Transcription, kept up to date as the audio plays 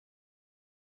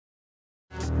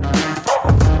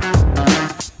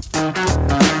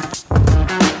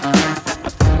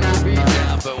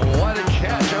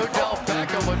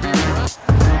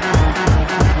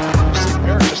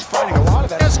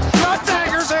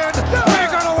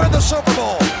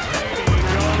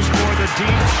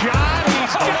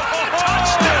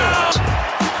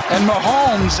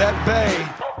is at bay.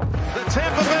 The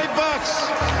Tampa Bay Bucks,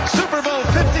 Super Bowl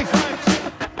 55.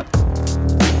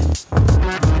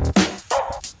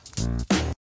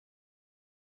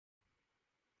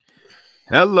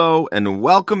 Hello and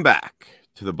welcome back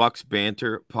to the Bucks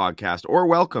Banter podcast, or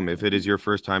welcome if it is your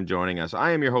first time joining us.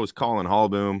 I am your host, Colin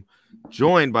Hallboom,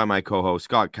 joined by my co-host,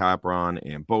 Scott Capron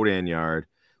and Bodan Yard.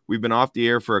 We've been off the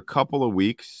air for a couple of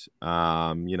weeks.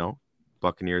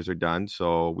 Buccaneers are done,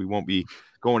 so we won't be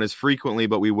going as frequently,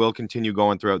 but we will continue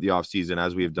going throughout the offseason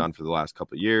as we have done for the last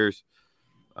couple of years.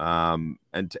 And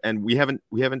we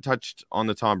haven't touched on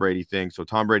the Tom Brady thing. So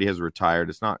Tom Brady has retired.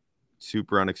 It's not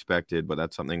super unexpected, but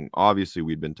that's something obviously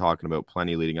we've been talking about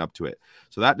plenty leading up to it.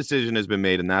 So that decision has been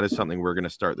made, and that is something we're going to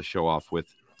start the show off with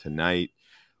tonight.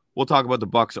 We'll talk about the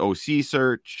Bucs OC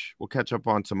search. We'll catch up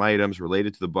on some items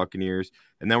related to the Buccaneers,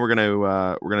 and then we're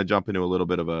gonna jump into a little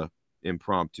bit of a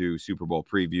impromptu Super Bowl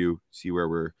preview, see where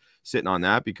we're sitting on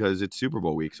that, because it's Super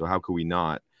Bowl week, so how could we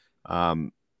not?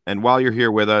 And while you're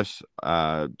here with us,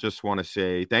 just want to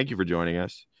say thank you for joining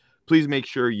us. Please make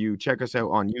sure you check us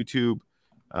out on YouTube.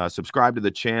 Subscribe to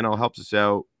the channel, helps us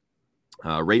out.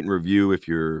 Rate and review if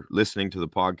you're listening to the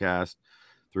podcast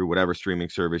through whatever streaming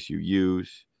service you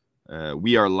use.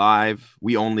 We are live.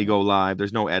 We only go live.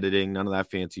 There's no editing, none of that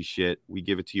fancy shit. We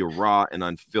give it to you raw and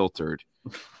unfiltered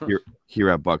here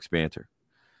at Bucks Banter.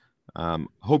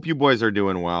 Hope you boys are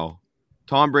doing well.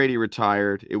 Tom Brady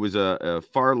retired. It was a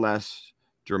far less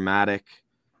dramatic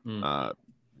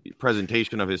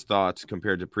presentation of his thoughts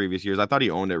compared to previous years. I thought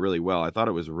he owned it really well. I thought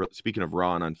it was, speaking of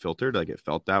raw and unfiltered, like it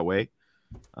felt that way.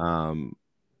 And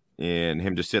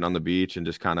him just sitting on the beach and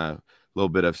just kind of a little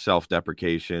bit of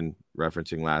self-deprecation,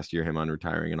 referencing last year, him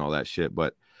unretiring and all that shit.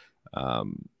 But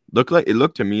it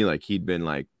looked to me like he'd been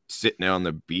like sitting out on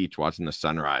the beach watching the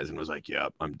sunrise and was like,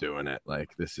 yep, I'm doing it.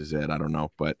 Like, this is it. I don't know.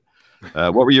 But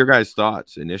what were your guys'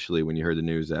 thoughts initially when you heard the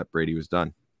news that Brady was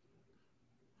done?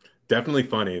 Definitely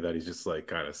funny that he's just like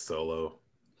kind of solo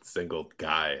single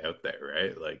guy out there,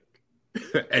 right? Like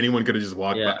anyone could have just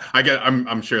walked by.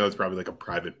 I'm sure that's probably like a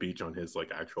private beach on his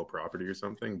like actual property or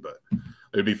something, but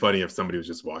it'd be funny if somebody was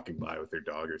just walking by with their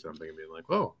dog or something and being like,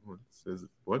 whoa,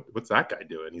 what's that guy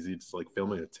doing? Is he just like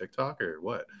filming a TikTok or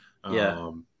what?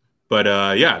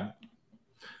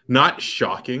 Not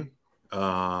shocking.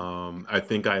 I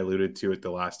think I alluded to it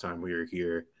the last time we were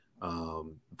here.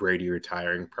 Brady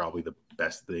retiring, probably the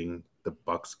best thing the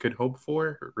Bucks could hope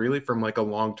for, really, from like a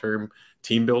long-term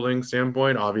team building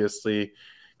standpoint. Obviously,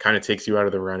 kind of takes you out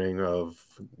of the running of,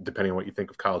 depending on what you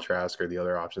think of Kyle Trask or the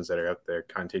other options that are out there,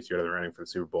 kind of takes you out of the running for the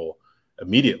Super Bowl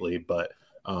immediately. But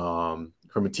from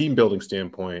a team building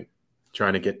standpoint,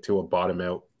 trying to get to a bottom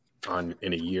out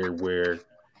in a year where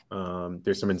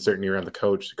there's some uncertainty around the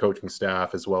coaching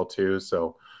staff as well too.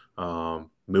 So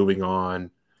moving on,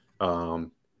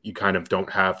 you kind of don't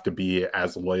have to be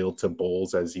as loyal to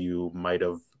Bowles as you might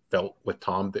have felt with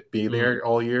Tom being there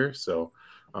all year. So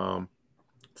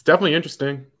it's definitely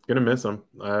interesting. Gonna miss him.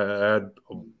 I had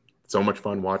so much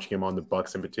fun watching him on the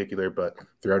Bucs in particular, but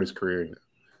throughout his career,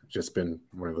 just been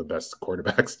one of the best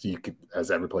quarterbacks has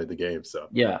ever played the game. So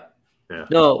yeah.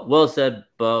 No, well said,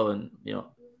 Bo. And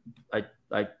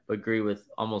I agree with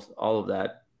almost all of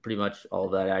that, pretty much all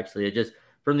of that actually. It just,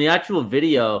 from the actual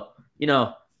video,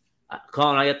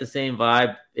 Colin, I got the same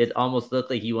vibe. It almost looked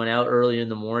like he went out early in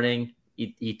the morning.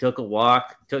 He took a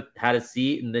walk, had a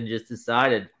seat, and then just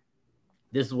decided,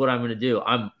 this is what I'm going to do.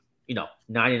 I'm,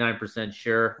 99%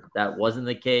 sure that wasn't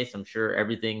the case. I'm sure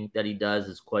everything that he does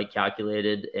is quite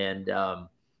calculated and thought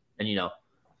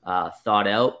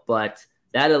out. But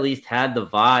that at least had the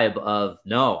vibe of,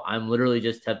 no, I'm literally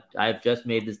I've just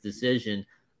made this decision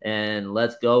and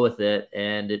let's go with it.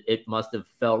 And it must have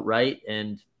felt right.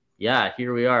 And yeah,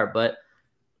 here we are. But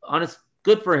honest,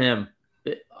 good for him.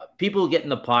 People getting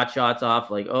the pot shots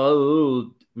off like,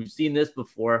 oh, we've seen this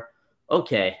before.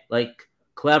 Okay, like,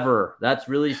 clever. That's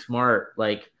really smart.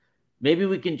 Like, maybe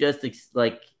we can just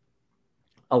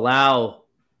allow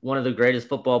one of the greatest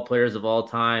football players of all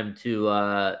time to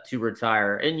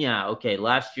retire. And yeah, okay,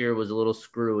 last year was a little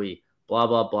screwy, blah,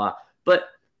 blah, blah. But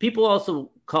people also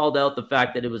called out the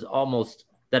fact that it was almost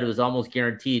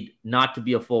guaranteed not to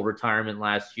be a full retirement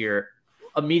last year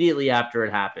immediately after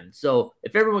it happened. So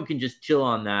if everyone can just chill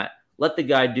on that, let the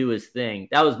guy do his thing.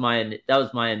 That was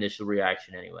my initial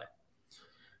reaction anyway.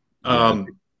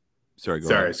 Sorry,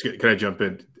 can I jump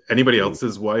in? Anybody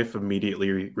else's wife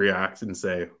immediately reacts and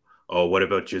say, oh, what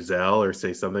about Giselle? Or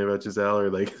say something about Giselle, or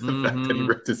like the fact that he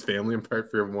ripped his family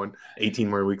apart for 18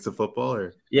 more weeks of football?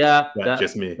 Or that's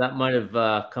just me. That might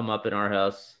have come up in our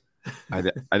house. I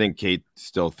think Kate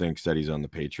still thinks that he's on the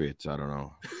Patriots. I don't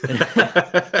know.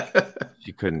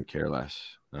 She couldn't care less.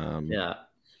 Yeah.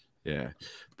 Yeah.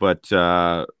 But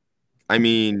I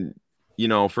mean,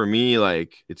 for me,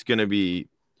 like, it's going to be,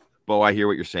 Bo, I hear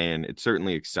what you're saying. It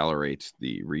certainly accelerates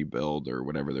the rebuild or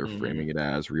whatever they're framing it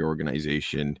as,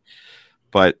 reorganization.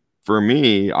 But for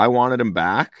me, I wanted him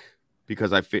back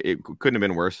because it couldn't have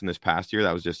been worse than this past year.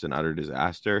 That was just an utter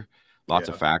disaster. Lots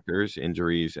of factors,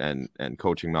 injuries, and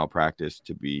coaching malpractice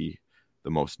to be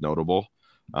the most notable.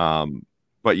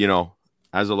 But,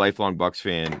 as a lifelong Bucks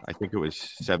fan, I think it was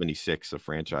 76, the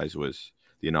franchise was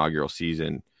the inaugural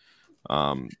season.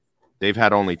 They've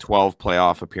had only 12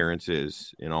 playoff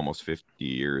appearances in almost 50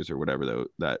 years or whatever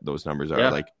those numbers are. Yeah.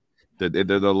 Like, they're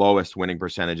the lowest winning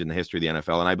percentage in the history of the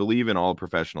NFL, and I believe in all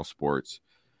professional sports.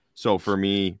 So for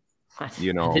me, I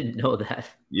didn't know that.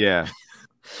 Yeah.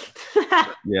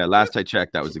 Yeah, last I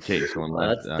checked, that was the case.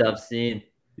 That's tough scene.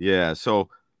 Yeah, so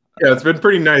yeah, it's been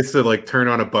pretty nice to like turn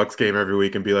on a Bucks game every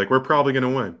week and be like, we're probably gonna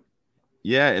win.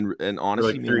 Yeah, and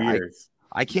honestly, for like 3 years.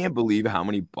 I can't believe how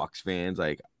many Bucks fans,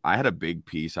 like, I had a big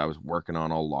piece I was working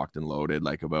on all locked and loaded,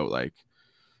 like, about like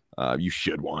you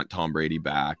should want Tom Brady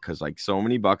back because like so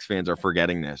many Bucks fans are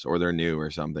forgetting this or they're new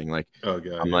or something. Like, oh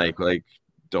god, I'm like I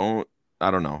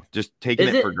don't know, just taking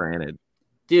it for granted.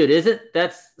 Dude,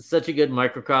 that's such a good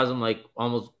microcosm, like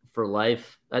almost for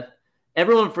life. That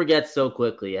everyone forgets so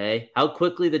quickly, eh? How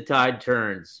quickly the tide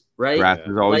turns, right? Grass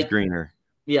is always greener.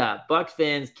 Yeah, Bucks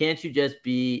fans, can't you just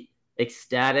be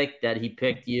ecstatic that he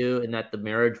picked you and that the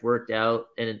marriage worked out,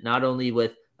 and not only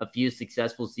with a few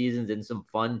successful seasons and some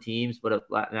fun teams, but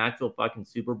an actual fucking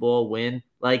Super Bowl win?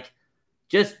 Like,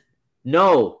 just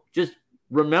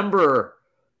remember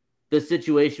the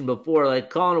situation before. Like,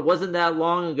 Colin, it wasn't that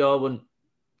long ago when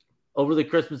over the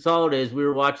Christmas holidays, we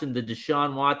were watching the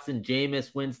Deshaun Watson,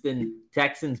 Jameis Winston,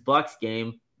 Texans Bucks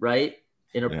game, right?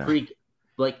 In a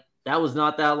like, that was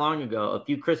not that long ago, a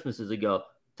few Christmases ago.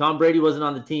 Tom Brady wasn't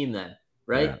on the team then,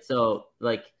 right? Yeah. So,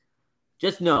 like,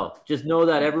 just know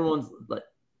that everyone's like,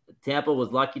 Tampa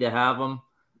was lucky to have him.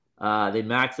 They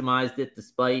maximized it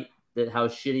despite how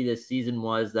shitty this season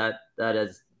was. That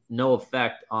has no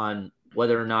effect on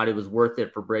whether or not it was worth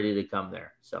it for Brady to come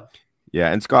there. So.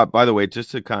 Yeah, and Scott, by the way,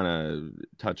 just to kind of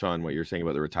touch on what you're saying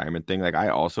about the retirement thing, like, I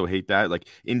also hate that. Like,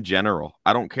 in general,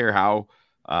 I don't care how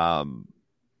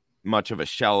much of a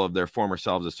shell of their former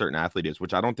selves a certain athlete is,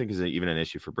 which I don't think is even an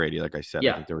issue for Brady. Like I said,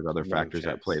 I think there was other factors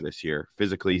at play this year.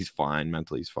 Physically, he's fine.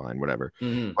 Mentally, he's fine. Whatever.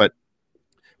 Mm-hmm. But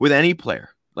with any player,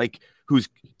 like, who's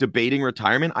debating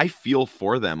retirement, I feel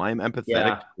for them. I am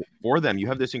empathetic for them. You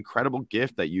have this incredible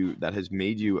gift that has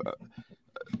made you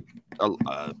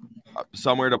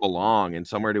somewhere to belong and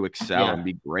somewhere to excel and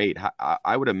be great.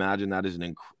 I would imagine that is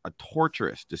a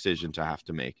torturous decision to have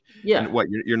to make. Yeah. And what,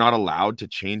 you're not allowed to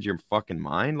change your fucking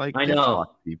mind? Like, I know.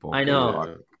 People. I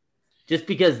know. Just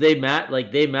because they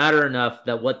matter enough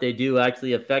that what they do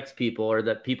actually affects people, or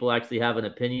that people actually have an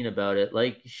opinion about it.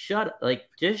 Like,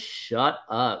 just shut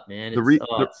up, man.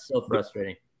 It's so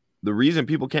frustrating. The reason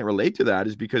people can't relate to that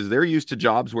is because they're used to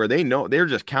jobs where they know they're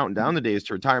just counting down the days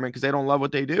to retirement because they don't love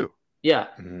what they do. Yeah.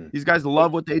 Mm-hmm. These guys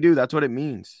love what they do. That's what it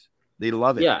means. They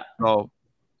love it. Yeah. So,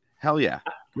 hell yeah.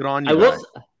 Good on you.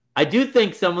 I do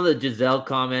think some of the Giselle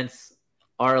comments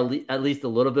are at least a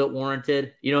little bit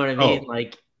warranted. You know what I mean?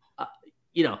 Like,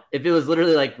 if it was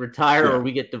literally like retire or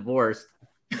we get divorced,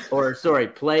 or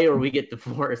play or we get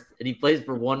divorced, and he plays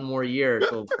for one more year,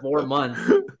 so 4 months.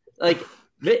 Like,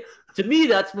 to me,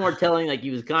 that's more telling. Like,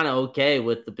 he was kind of okay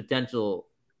with the potential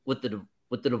with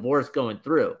the divorce going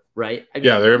through, right? I mean,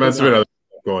 there must have been other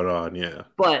stuff going on, yeah.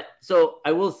 But so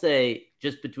I will say,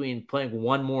 just between playing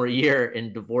one more year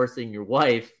and divorcing your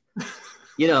wife,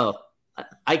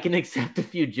 I can accept a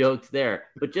few jokes there,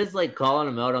 but just like calling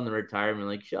him out on the retirement,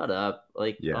 like, shut up,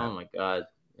 like, oh my god,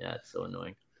 yeah, it's so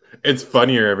annoying. It's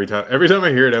funnier every time I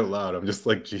hear it out loud. I'm just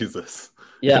like, Jesus,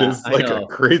 it is like a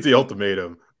crazy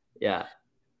ultimatum. Yeah.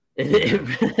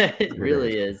 It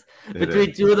really is.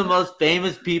 Between two of the most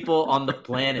famous people on the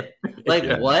planet.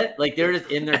 Like, what? Like, they're just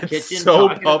in their kitchen. So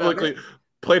publicly,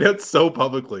 played out so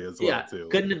publicly as well, too.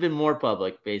 Couldn't have been more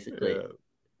public, basically.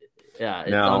 Yeah,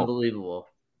 it's unbelievable.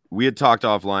 We had talked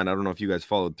offline. I don't know if you guys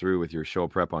followed through with your show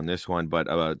prep on this one, but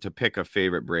to pick a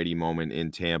favorite Brady moment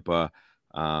in Tampa,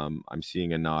 I'm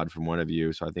seeing a nod from one of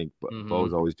you. So I think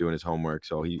Bo's always doing his homework.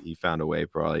 So he found a way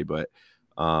probably. But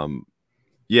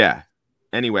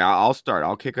anyway, I'll start.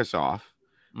 I'll kick us off.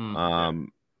 And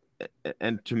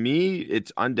to me,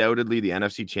 it's undoubtedly the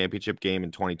NFC Championship game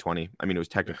in 2020. I mean, it was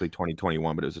technically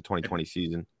 2021, but it was a 2020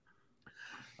 season.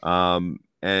 And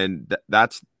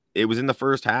it was in the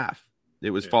first half. It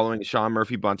was following a Sean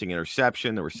Murphy bunting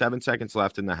interception. There were 7 seconds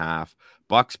left in the half.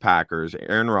 Bucks, Packers,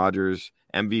 Aaron Rodgers,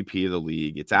 MVP of the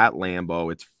league. It's at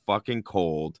Lambeau. It's fucking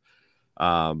cold.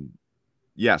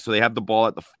 Yeah, so they have the ball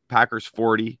at the Packers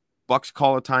 40. Bucks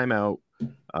call a timeout.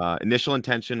 Initial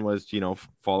intention was,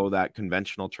 follow that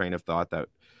conventional train of thought that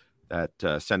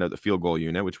send out the field goal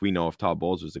unit, which we know if Todd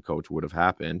Bowles was the coach would have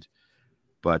happened.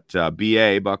 But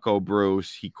Bucko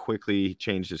Bruce, he quickly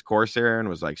changed his course there and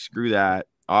was like, screw that.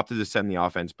 Opted to send the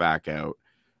offense back out.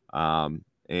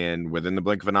 And within the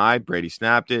blink of an eye, Brady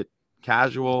snapped it.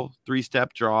 Casual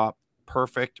 3-step drop,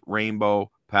 perfect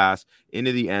rainbow pass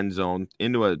into the end zone,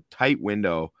 into a tight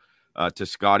window to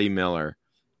Scotty Miller.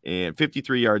 And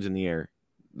 53 yards in the air,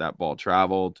 that ball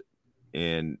traveled,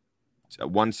 and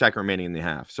 1 second remaining in the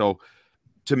half. So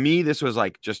to me, this was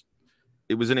like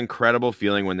it was an incredible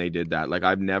feeling when they did that. Like,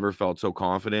 I've never felt so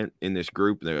confident in this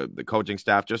group, the coaching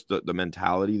staff, just the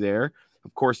mentality there.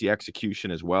 Of course, the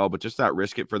execution as well, but just that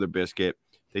risk it for the biscuit.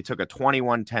 They took a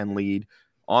 21-10 lead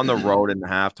on the road in the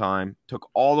halftime, took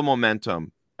all the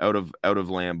momentum out of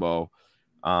Lambeau.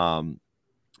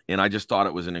 And I just thought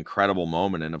it was an incredible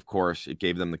moment. And of course, it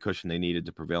gave them the cushion they needed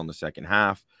to prevail in the second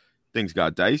half. Things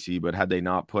got dicey, but had they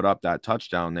not put up that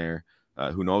touchdown there,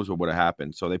 who knows what would have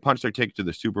happened. So they punched their ticket to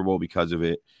the Super Bowl because of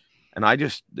it. And I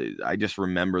just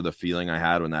remember the feeling I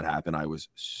had when that happened. I was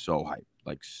so hyped,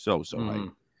 like so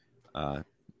hyped.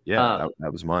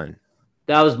 That was mine.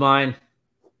 That was mine.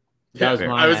 That was mine.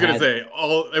 I was going to say,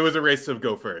 it was a race to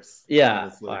go first. Yeah,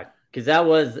 because that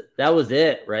was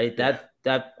it, right?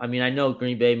 That I mean, I know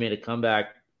Green Bay made a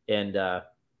comeback and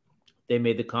they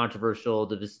made the controversial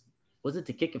was it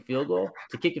to kick a field goal?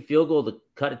 To kick a field goal to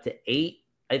cut it to 8,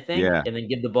 I think, and then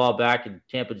give the ball back, and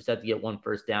Tampa just had to get 1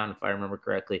 first down, if I remember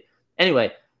correctly.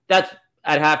 Anyway, that's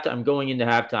at halftime. Going into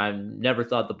halftime, never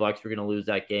thought the Bucs were going to lose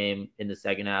that game in the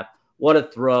second half. What a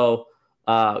throw.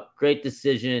 Great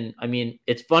decision. I mean,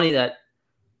 it's funny that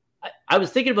I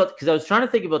was thinking about, because I was trying to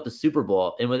think about the Super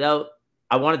Bowl, and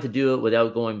I wanted to do it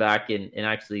without going back and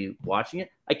actually watching it.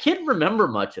 I can't remember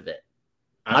much of it.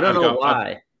 I don't know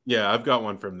why. I've got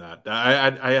one from that.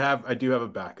 I do have a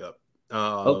backup.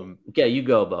 Okay, you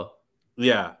go, Bo.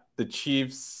 Yeah, the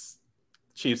Chiefs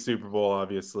Super Bowl,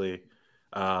 obviously.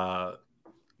 LaShawn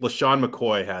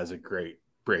McCoy has a great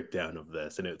breakdown of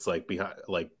this, and it's like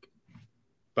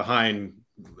behind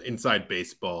inside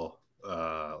baseball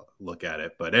look at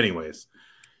it. But anyways,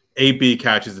 AB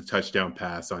catches a touchdown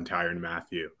pass on Tyrann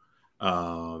Mathieu.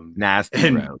 Nasty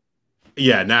route.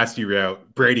 Yeah, nasty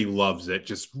route. Brady loves it,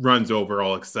 just runs over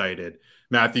all excited.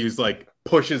 Matthews like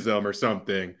pushes him or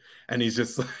something, and he's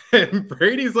just and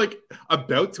Brady's like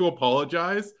about to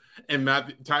apologize, and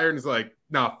Tyrann is like,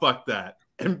 nah, fuck that.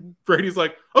 And Brady's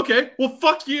like, okay, well,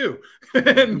 fuck you.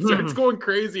 And starts going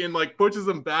crazy and like pushes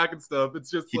him back and stuff.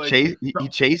 It's just he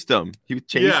chased him. He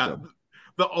chased him.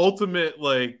 The ultimate,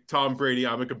 like, Tom Brady,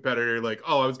 I'm a competitor. Like,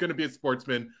 oh, I was going to be a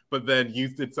sportsman, but then you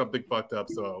did something fucked up,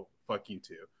 so fuck you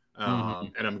too.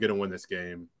 And I'm going to win this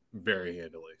game very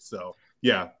handily. So,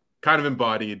 yeah, kind of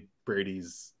embodied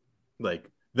Brady's, like,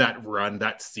 that run,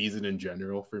 that season in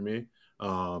general for me.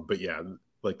 But, yeah,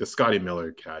 like, the Scotty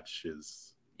Miller catch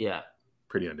is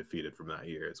pretty undefeated from that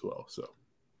year as well. So,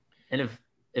 and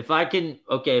if I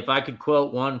could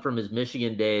quote one from his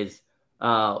Michigan days,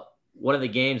 one of the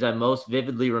games I most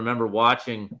vividly remember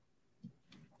watching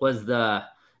was a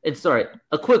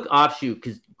quick offshoot,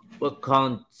 because what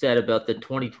Colin said about the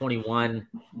 2021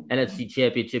 NFC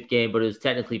Championship game, but it was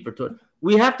technically for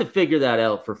we have to figure that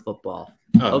out for football.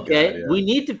 Okay, God, yeah. We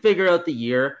need to figure out the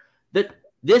year that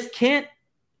this can't.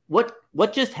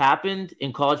 What just happened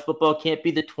in college football can't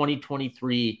be the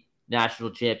 2023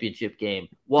 national championship game.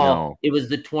 Well, It was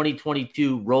the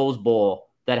 2022 Rose Bowl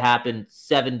that happened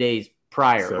 7 days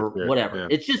prior or whatever. Yeah.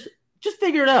 It's just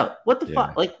figure it out. What the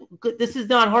fuck? Like, this is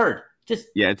not hard. It's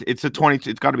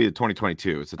got to be the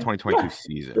 2022. It's the 2022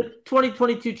 season. The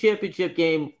 2022 championship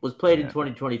game was played in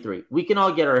 2023. We can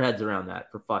all get our heads around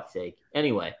that, for fuck's sake.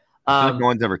 Anyway. No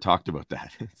one's ever talked about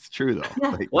that. It's true, though.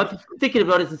 Yeah. Well, I've been thinking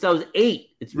about it since I was 8.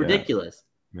 It's ridiculous.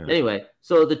 Yeah. Anyway,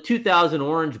 so the 2000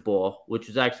 Orange Bowl, which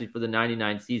was actually for the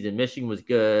 99 season, Michigan was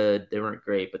good. They weren't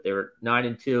great, but they were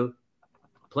 9-2.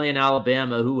 Playing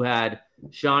Alabama, who had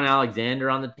Sean Alexander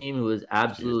on the team, who was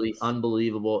absolutely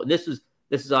unbelievable. And this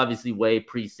is obviously way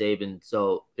pre-Saban,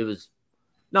 so it was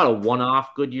not a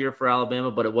one-off good year for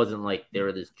Alabama, but it wasn't like they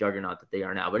were this juggernaut that they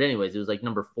are now. But anyways, it was like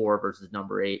number 4 versus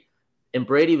number 8. And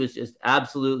Brady was just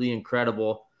absolutely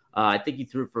incredible. I think he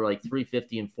threw for like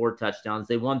 350 and 4 touchdowns.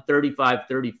 They won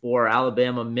 35-34.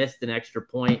 Alabama missed an extra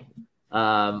point.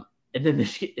 And then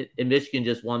Michigan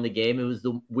just won the game. It was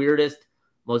the weirdest,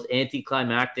 most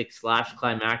anticlimactic /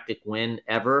 climactic win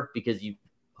ever, because you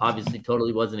obviously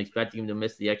totally wasn't expecting him to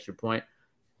miss the extra point.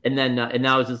 And then and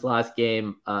that was his last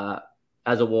game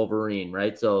as a Wolverine,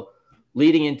 right? So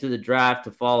leading into the draft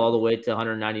to fall all the way to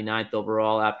 199th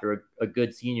overall after a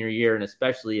good senior year, and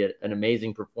especially an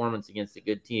amazing performance against a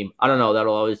good team. I don't know.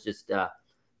 That'll always just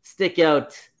stick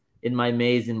out in my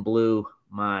maize and blue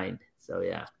mind. So,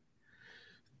 yeah.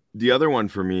 The other one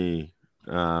for me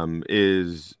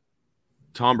is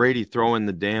Tom Brady throwing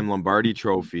the damn Lombardi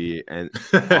trophy and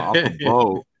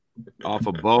off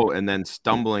a boat and then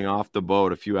stumbling off the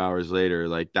boat a few hours later.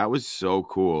 Like, that was so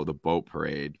cool. The boat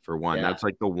parade, for one. Yeah. That's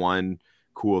like the one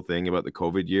cool thing about the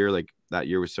COVID year. Like, that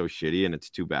year was so shitty, and it's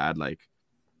too bad like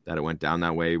that it went down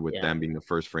that way with them being the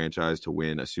first franchise to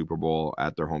win a Super Bowl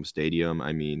at their home stadium.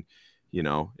 I mean, you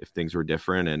know, if things were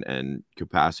different and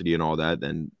capacity and all that,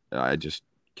 then I just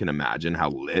can imagine how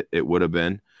lit it would have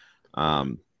been.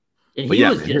 And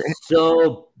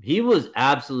he was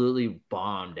absolutely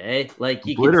bombed, eh? Like,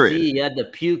 you can see he had the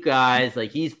puke eyes,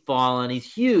 like he's fallen.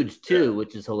 He's huge too,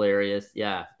 which is hilarious.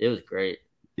 Yeah, it was great.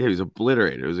 Yeah, he was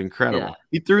obliterated. It was incredible. Yeah,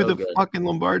 he threw the fucking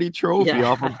Lombardi trophy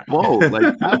off a boat.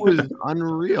 Like, that was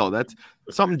unreal. That's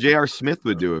something J.R. Smith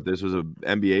would do if this was an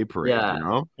NBA parade, you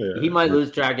know? Yeah. He might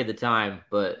lose track at the time,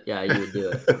 but yeah, he would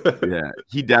do it. Yeah,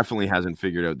 he definitely hasn't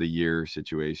figured out the year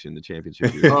situation, the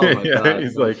championship year. Oh my God.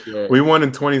 He's like, we won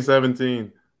in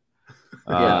 2017.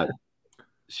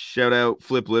 Shout out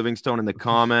Flip Livingstone in the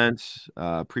comments.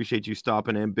 Appreciate you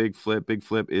stopping in. Big Flip. Big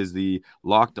Flip is the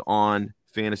Locked On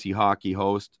Fantasy Hockey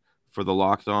host for the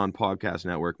Locked On Podcast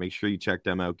Network. Make sure you check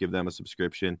them out. Give them a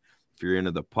subscription if you're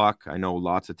into the puck. I know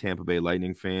lots of Tampa Bay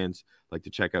Lightning fans like to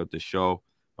check out the show.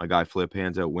 My guy Flip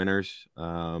hands out winners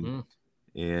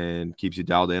and keeps you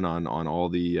dialed in on all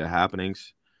the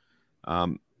happenings.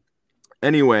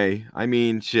 Anyway, I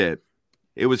mean, shit.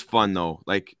 It was fun though.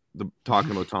 Like,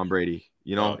 talking about Tom Brady,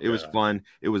 you know, it was fun.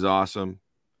 It was awesome.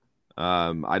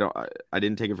 I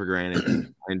didn't take it for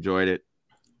granted. I enjoyed it.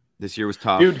 This year was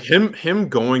tough. Dude, him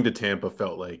going to Tampa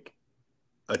felt like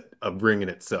a ring in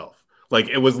itself. Like,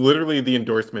 it was literally the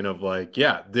endorsement of like,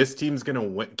 yeah, this team's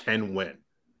gonna can win.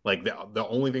 Like, the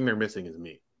only thing they're missing is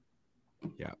me.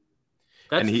 Yeah.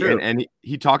 That's true. And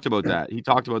he talked about that. He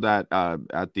talked about that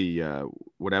at the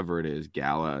whatever it is,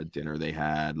 gala dinner they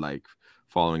had, like,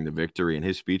 following the victory, and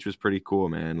his speech was pretty cool,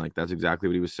 man. Like, that's exactly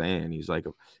what he was saying. He's like,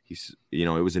 you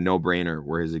know, it was a no-brainer,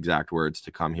 were his exact words,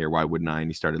 to come here. Why wouldn't I? And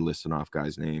he started listing off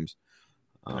guys' names.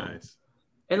 Nice.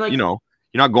 And, like, you know,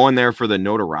 you're not going there for the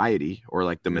notoriety or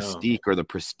like the mystique or the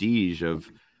prestige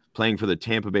of playing for the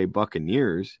Tampa Bay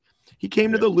Buccaneers. He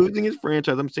came to the losingest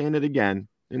franchise, I'm saying it again,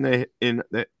 in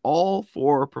the all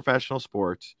four professional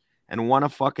sports, and won a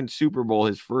fucking Super Bowl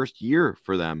his first year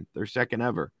for them, their second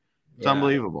ever. It's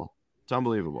unbelievable. It's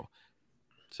unbelievable.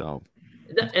 So,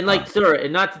 and like, sorry,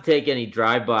 and not to take any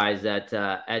drive-bys at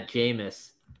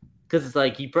Jameis, because it's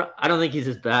like I don't think he's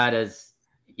as bad as,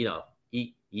 you know,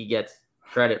 he gets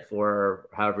credit for, or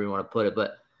however you want to put it.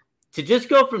 But to just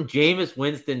go from Jameis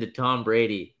Winston to Tom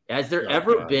Brady, has there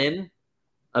ever been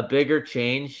a bigger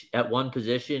change at one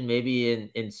position, maybe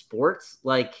in sports?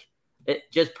 Like,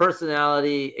 it just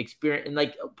personality, experience, and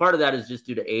like part of that is just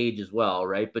due to age as well,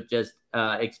 right? But just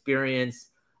experience,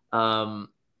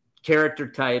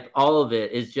 character type, all of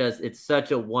it is just, it's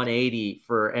such a 180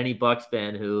 for any Bucs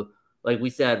fan who, like we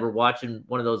said, we're watching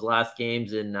one of those last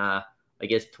games in I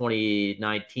guess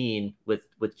 2019 with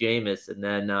Jameis, and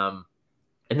then now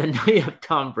you have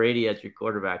Tom Brady as your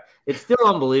quarterback. It's still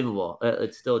unbelievable.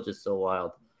 It's still just so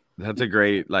wild. That's a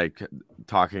great, like,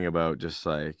 talking about just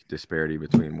like disparity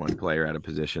between one player at a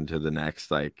position to the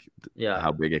next, like,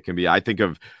 how big it can be. I think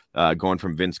of going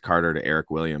from Vince Carter to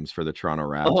Eric Williams for the Toronto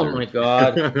Raptors. Oh my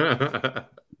God.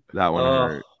 That one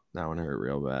hurt. That one hurt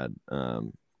real bad.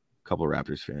 Couple of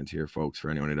Raptors fans here, folks,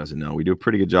 for anyone who doesn't know. We do a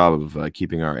pretty good job of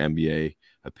keeping our NBA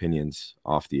opinions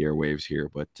off the airwaves here,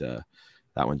 but that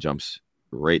one jumps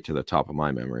right to the top of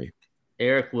my memory.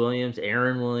 Eric Williams,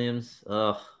 Aaron Williams.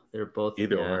 Oh, they're both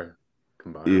either or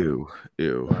combined. Ew.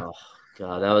 Oh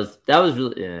God, that was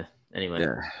really anyway.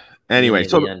 Yeah. Anyway,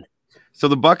 so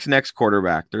the Bucs' next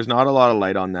quarterback, there's not a lot of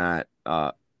light on that,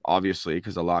 obviously,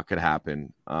 because a lot could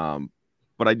happen.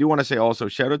 But I do want to say also,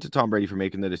 shout out to Tom Brady for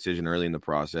making the decision early in the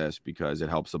process, because it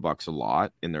helps the Bucs a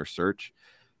lot in their search.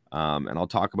 And I'll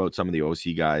talk about some of the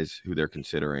OC guys who they're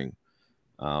considering.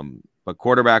 But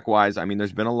quarterback-wise, I mean,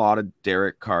 there's been a lot of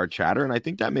Derek Carr chatter, and I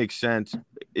think that makes sense.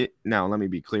 Now, let me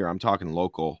be clear. I'm talking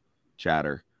local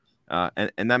chatter.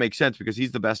 And that makes sense because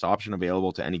he's the best option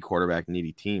available to any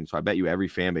quarterback-needy team. So I bet you every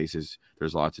fan base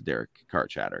there's lots of Derek Carr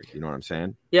chatter. You know what I'm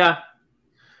saying? Yeah.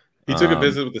 He took a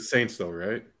visit with the Saints, though,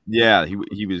 right? Yeah,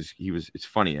 he was. It's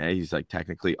funny, eh? He's like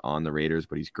technically on the Raiders,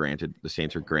 but the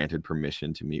Saints are granted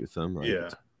permission to meet with them. Like, yeah.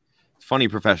 It's funny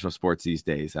professional sports these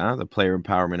days, huh? The player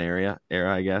empowerment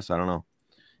era, I guess. I don't know.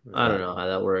 I don't know how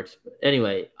that works. But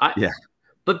anyway, Yeah.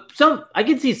 But I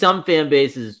can see some fan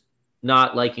bases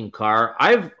not liking Carr.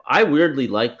 I weirdly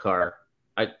like Carr.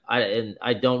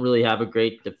 I don't really have a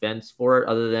great defense for it,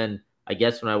 other than I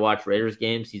guess when I watch Raiders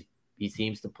games, he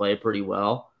seems to play pretty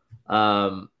well.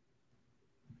 I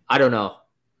don't know.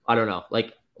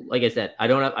 Like I said,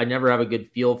 I never have a good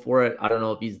feel for it. I don't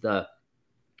know if he's the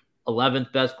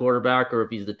 11th best quarterback or if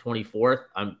he's the 24th.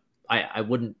 I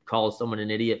wouldn't call someone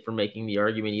an idiot for making the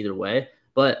argument either way,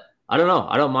 but I don't know.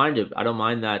 I don't mind it. I don't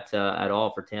mind that at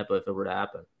all for Tampa if it were to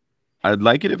happen. I'd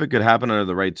like it if it could happen under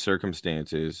the right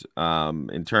circumstances.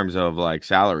 In terms of like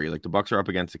salary, like the Bucs are up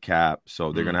against the cap,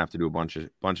 so they're gonna have to do a bunch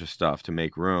of stuff to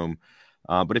make room.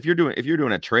 But if you're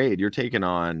doing a trade, you're taking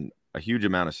on a huge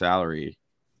amount of salary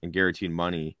and guaranteed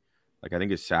money. Like I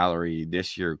think his salary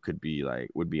this year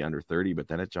would be under 30, but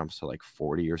then it jumps to like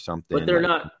 40 or something. But they're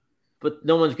not. But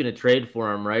no one's going to trade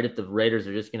for him, right? If the Raiders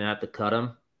are just going to have to cut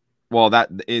him. Well,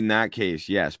 in that case,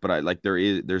 yes, but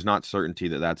there's not certainty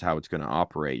that that's how it's going to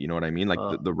operate. You know what I mean?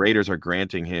 Like the Raiders are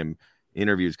granting him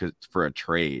interviews for a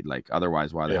trade. Like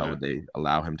otherwise, why the hell would they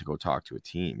allow him to go talk to a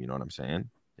team? You know what I'm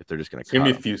saying? If they're just going to cut him.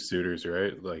 Give me a few suitors,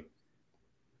 right? Like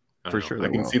for sure, I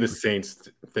can see the Saints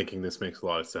thinking this makes a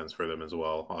lot of sense for them as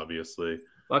well. Obviously,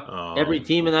 fuck every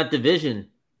team in that division.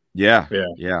 Yeah.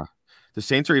 The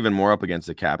Saints are even more up against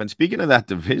the cap. And speaking of that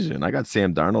division, I got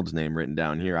Sam Darnold's name written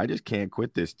down here. I just can't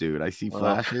quit this dude. I see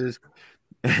flashes.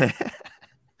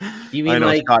 You mean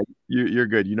like Scott, you're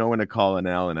good. You know when to call an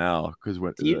L and L because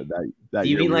what do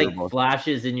you mean like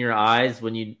flashes in your eyes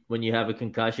when you have a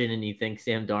concussion and you think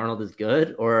Sam Darnold is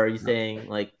good, or are you saying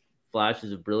like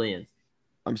flashes of brilliance?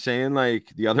 I'm saying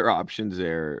like the other options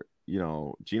there. You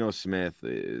know, Geno Smith,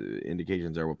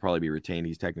 indications will probably be retained.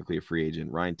 He's technically a free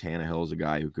agent. Ryan Tannehill is a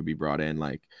guy who could be brought in,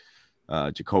 like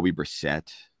Jacoby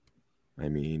Brissett. I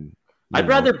mean, I'd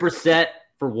rather Brissett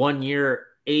for 1 year,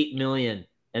 $8 million,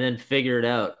 and then figure it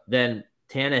out than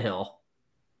Tannehill.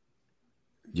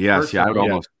 Yes, yeah,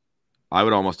 I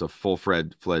would almost a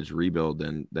full-fledged rebuild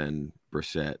than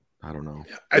Brissett. I don't know.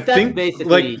 I think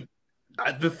basically.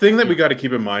 The thing that we got to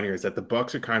keep in mind here is that the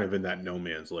Bucs are kind of in that no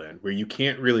man's land where you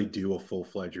can't really do a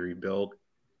full-fledged rebuild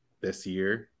this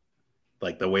year,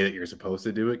 like the way that you're supposed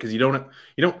to do it, because you don't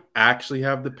actually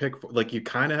have the pick for, like you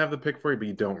kind of have the pick for it, but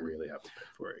you don't really have the pick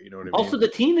for it. You know what I mean? Also, the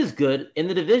team is good and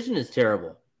the division is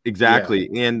terrible. Exactly,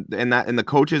 yeah. and the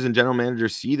coaches and general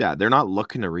managers see that they're not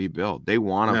looking to rebuild. They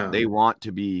want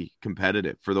to be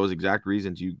competitive for those exact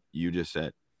reasons you just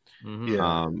said. Mm-hmm.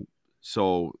 Yeah.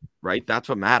 So, right, that's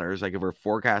what matters. Like, if we're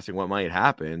forecasting what might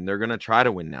happen, they're going to try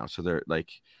to win now. So, they're like,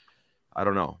 I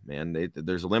don't know, man.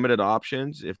 There's limited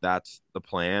options if that's the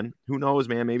plan. Who knows,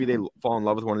 man? Maybe they fall in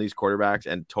love with one of these quarterbacks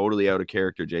and totally out of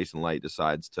character, Jason Light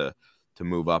decides to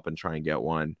move up and try and get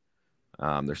one.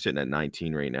 They're sitting at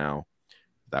 19 right now.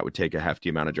 That would take a hefty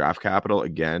amount of draft capital.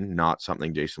 Again, not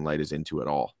something Jason Light is into at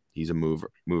all. He's a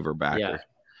mover backer.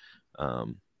 Yeah.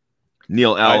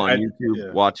 Neil L on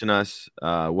YouTube watching us.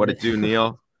 What it do,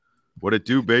 Neil? What it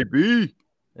do, baby?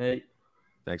 Hey.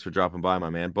 Thanks for dropping by, my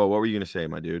man. Bo, what were you going to say,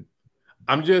 my dude?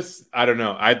 I don't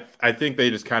know. I think they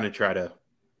just kind of try to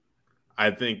 –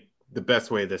 I think the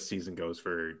best way this season goes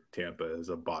for Tampa is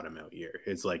a bottom-out year.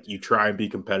 It's like you try and be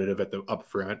competitive at the up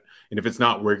front, and if it's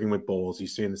not working with Bowles, you're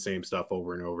seeing the same stuff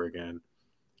over and over again.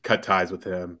 Cut ties with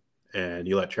him, and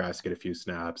you let Trask get a few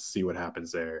snaps, see what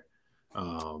happens there.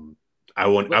 I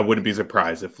wouldn't be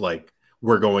surprised if like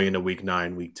we're going into week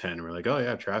 9, week 10, and we're like, oh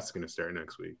yeah, Trask is going to start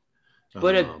next week.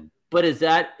 But is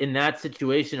that in that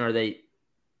situation? Are they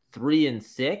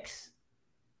 3-6?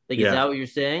 Like, is that what you're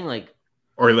saying? Like,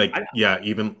 or like,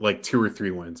 even like 2 or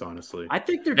 3 wins. Honestly, I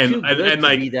think they're too good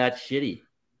to be that shitty.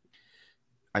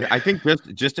 I think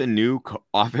just a new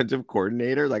offensive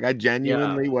coordinator. Like, I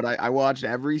genuinely I watched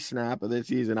every snap of this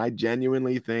season. I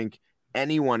genuinely think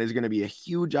anyone is going to be a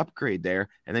huge upgrade there.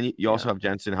 And then you also have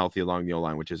Jensen healthy along the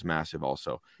O-line, which is massive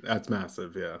also. That's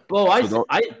massive, yeah. Well,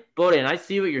 Bodan, I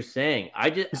see what you're saying.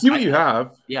 See what you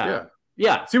have. Yeah.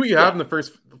 See what you have in the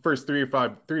first 3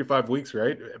 to 5 weeks,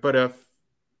 right? But if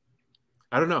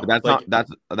I don't know. But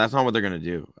that's not what they're going to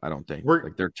do, I don't think.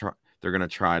 Like they're going to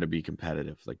try to be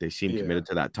competitive. Like they seem committed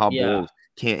to that. Todd Bowles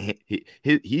can't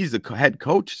he's the head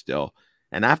coach still.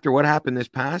 And after what happened this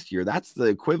past year, that's the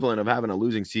equivalent of having a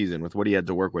losing season with what he had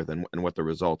to work with and what the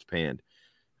results panned,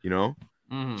 you know?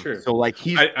 Mm-hmm. Sure. So like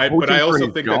but I also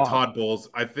think that Todd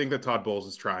Bowles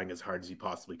is trying as hard as he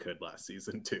possibly could last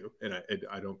season too. And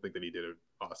I don't think that he did an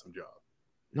awesome job.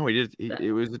 No, he did.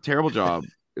 It was a terrible job.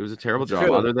 It was a terrible job.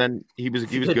 Other than he was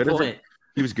good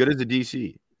as a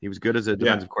DC. He was good as a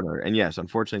defensive coordinator. And yes,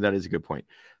 unfortunately, that is a good point.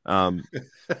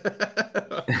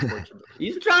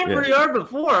 He's tried pretty hard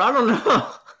before. I don't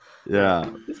know. Yeah.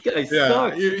 This guy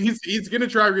sucks. He's gonna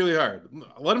try really hard.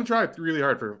 Let him try really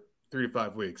hard for 3 to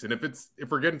 5 weeks. And if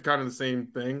we're getting kind of the same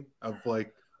thing of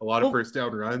like a lot of first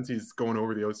down runs, he's going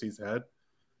over the OC's head.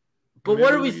 But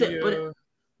what are we saying?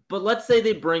 But let's say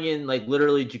they bring in like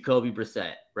literally Jacoby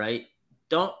Brissett, right?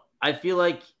 I feel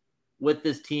like with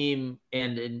this team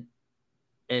and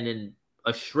in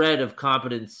a shred of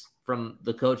competence from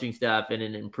the coaching staff and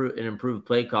an improved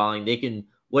play calling, they can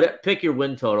pick your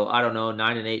win total. I don't know,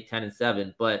 9-8,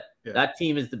 10-7, but that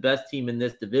team is the best team in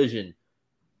this division.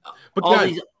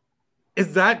 But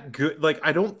is that good? Like,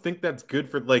 I don't think that's good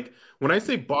for, like, when I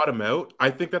say bottom out, I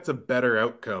think that's a better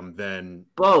outcome than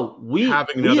we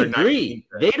agree.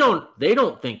 They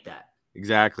don't think that.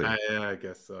 Exactly. Yeah, I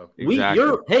guess so.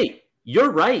 Exactly.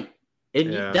 You're right.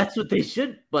 And that's what they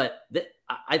should. But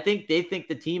I think they think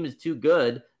the team is too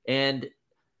good. And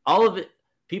all of it,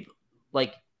 people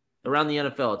like around the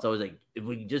NFL, it's always like, if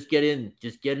we just get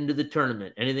into the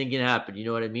tournament, anything can happen. You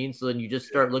know what I mean? So then you just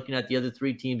start looking at the other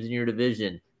 3 teams in your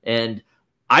division. And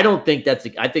I don't think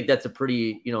I think that's a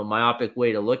pretty, myopic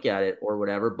way to look at it or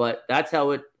whatever. But that's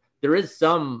how there is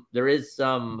some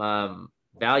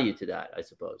value to that, I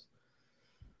suppose.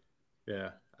 Yeah.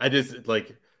 I just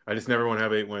never want to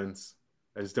have 8 wins.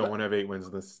 I just don't want to have 8 wins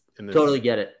in this totally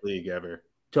get it. League ever.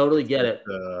 Totally get it.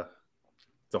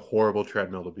 It's a horrible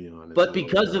treadmill to be on. But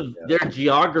because of their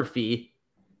geography,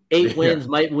 8 wins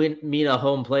might mean a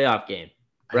home playoff game,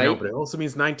 right? I know, but it also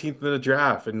means 19th in the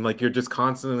draft. And like, you're just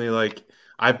constantly like,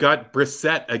 I've got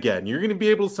Brissett again. You're going to be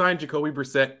able to sign Jacoby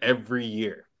Brissett every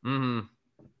year. Mm-hmm.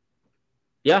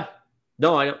 Yeah.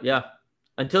 No, I don't. Yeah.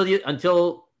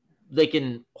 Until they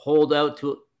can hold out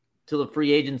to the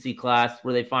free agency class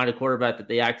where they find a quarterback that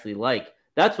they actually like.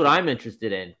 That's what I'm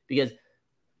interested in, because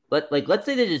let's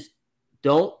say they just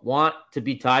don't want to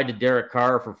be tied to Derek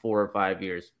Carr for 4 or 5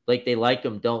 years. Like, they like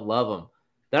him, don't love him.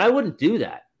 Then I wouldn't do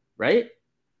that. Right.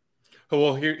 Oh,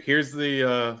 well, here's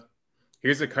the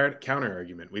counter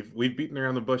argument. We've beaten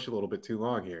around the bush a little bit too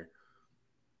long here.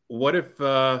 What if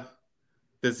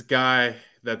this guy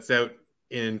that's out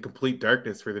in complete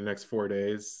darkness for the next 4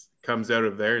 days comes out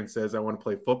of there and says, I want to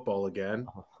play football again?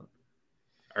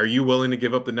 Are you willing to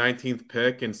give up the 19th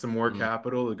pick and some more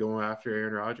capital to go after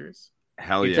Aaron Rodgers?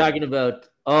 Hell You're talking about,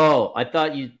 I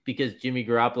thought because Jimmy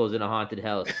Garoppolo's in a haunted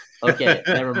house. Okay,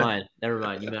 never mind.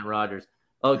 You meant Rodgers.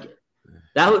 Okay.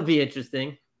 That would be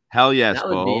interesting. Hell yes, that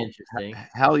would be interesting.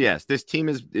 Hell yes. This team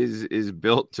is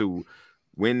built to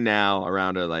win now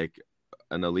around an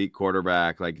elite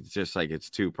quarterback. Like, it's just like, it's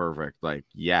too perfect. Like,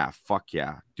 yeah, fuck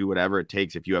yeah. Do whatever it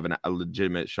takes if you have a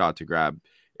legitimate shot to grab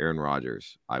Aaron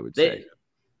Rodgers, I would say.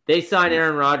 They sign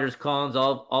Aaron Rodgers. Collins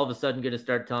all of a sudden going to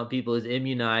start telling people he's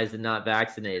immunized and not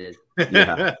vaccinated.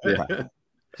 Yeah.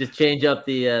 Just change up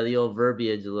the old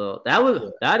verbiage a little.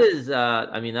 That is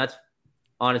that's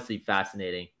honestly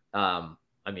fascinating.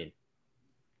 Say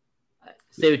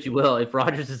what you will. If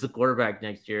Rodgers is the quarterback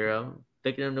next year, I'm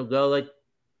picking him to go like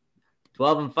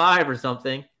 12-5 or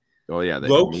something. Oh yeah,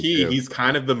 low key, he's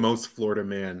kind of the most Florida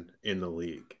man in the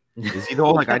league. Is he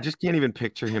though? Like, I just can't even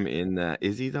picture him in that.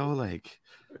 Is he though? Like,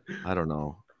 I don't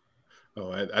know.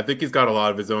 Oh, I think he's got a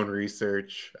lot of his own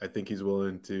research. I think he's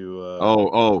willing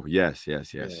to. Yes. Yeah.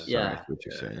 Sorry, what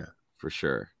you're saying for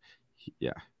sure.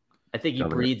 Yeah. I think he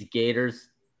breeds gators.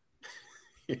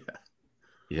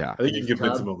 Yeah. I think you can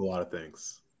convince him of a lot of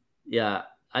things. Yeah.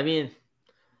 I mean,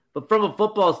 but from a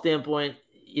football standpoint,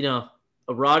 a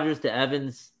Rodgers to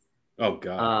Evans. Oh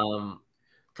God.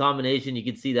 Combination, you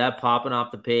can see that popping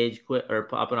off the page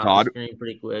popping off the screen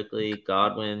pretty quickly.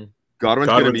 Godwin's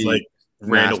going to be like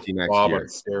nasty next year. On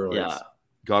steroids. Yeah.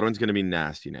 Godwin's going to be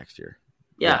nasty next year.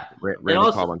 Yeah.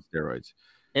 Randall Cobb on steroids.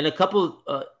 And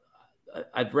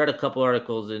I've read a couple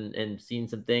articles and seen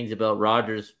some things about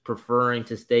Rodgers preferring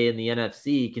to stay in the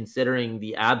NFC, considering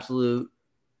the absolute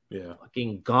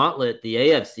fucking gauntlet the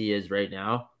AFC is right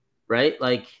now. Right?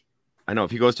 Like, I know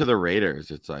if he goes to the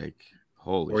Raiders, it's like,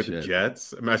 holy shit. Or the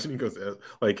Jets. Imagine he goes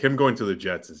like him going to the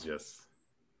Jets is just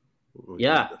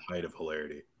the height of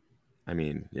hilarity. I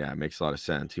mean, yeah, it makes a lot of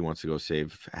sense. He wants to go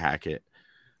save Hackett,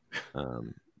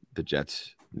 the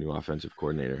Jets' new offensive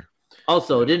coordinator.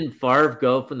 Also, didn't Favre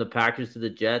go from the Packers to the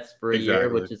Jets for a year,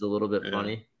 which is a little bit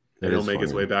funny? And he'll make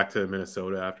his way back to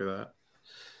Minnesota after that.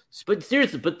 But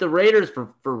seriously, the Raiders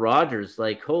for Rodgers,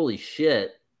 like, holy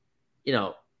shit.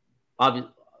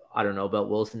 Obviously, I don't know about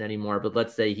Wilson anymore, but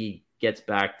let's say he gets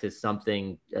back to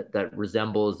something that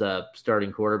resembles a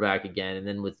starting quarterback again. And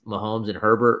then with Mahomes and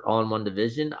Herbert all in one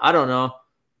division, I don't know.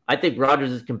 I think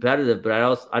Rodgers is competitive, but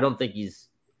I don't think he's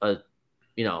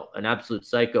an absolute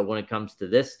psycho when it comes to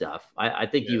this stuff. I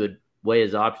think he would weigh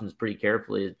his options pretty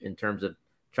carefully in terms of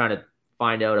trying to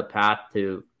find out a path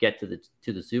to get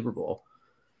to the Super Bowl.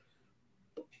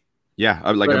 Yeah,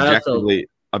 like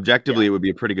objectively, it would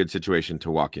be a pretty good situation to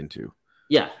walk into.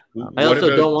 Yeah, I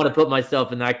also don't want to put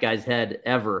myself in that guy's head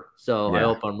ever. So I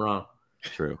hope I'm wrong.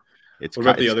 True. What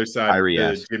about the other side,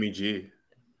 Jimmy G?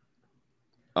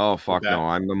 Oh, fuck no.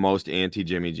 I'm the most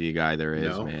anti-Jimmy G guy there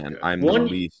is, man. Okay. I'm the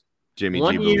least Jimmy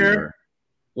G believer.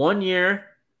 1 year,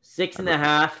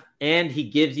 6.5, and he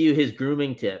gives you his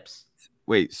grooming tips.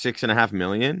 Wait, $6.5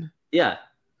 million? Yeah.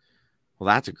 Well,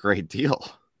 that's a great deal.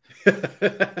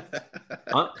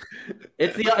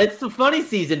 It's the funny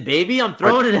season, baby. I'm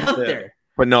throwing it out there.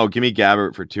 But no, give me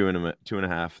Gabbert for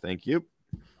 2.5. Thank you.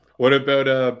 What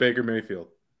about Baker Mayfield?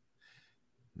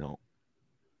 No.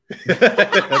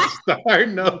 Star,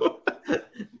 no.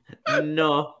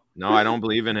 No, I don't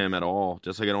believe in him at all.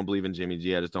 Just like I don't believe in Jimmy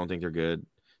G. I just don't think they're good.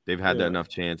 They've had enough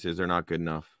chances. They're not good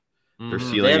enough. Their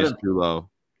ceiling is too low.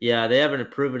 Yeah, they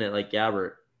haven't proven it like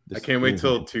Gabbert. I can't wait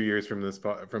till 2 years from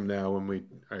now when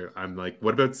I'm like,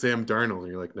 what about Sam Darnold?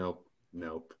 And you're like, nope.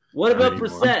 What about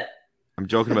Brissett? I'm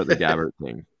joking about the Gabbert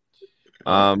thing.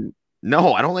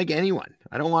 No, I don't like anyone.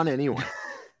 I don't want anyone.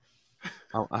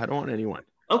 I don't want anyone.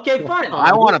 Okay, fine.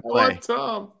 I want to play.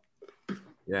 Tom.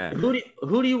 Yeah. Who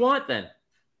do you want then?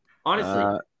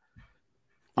 Honestly,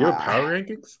 you have power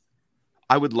rankings?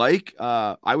 I would like.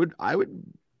 I would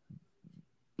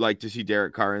like to see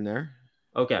Derek Carr in there.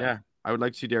 Okay. Yeah, I would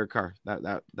like to see Derek Carr.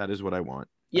 That is what I want.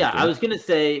 Yeah, I was gonna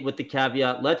say with the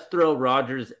caveat, let's throw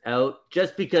Rodgers out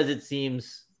just because it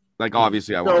seems like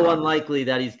obviously I so want unlikely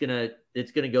that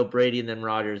it's gonna go Brady and then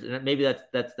Rodgers, and maybe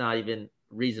that's not even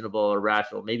reasonable or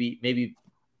rational. Maybe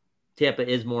Tampa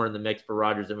is more in the mix for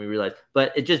Rodgers than we realize,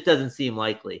 but it just doesn't seem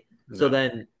likely. No. So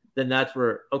then that's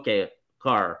where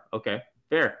Carr. Okay,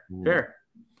 fair.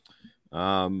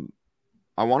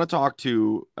 I want to talk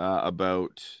to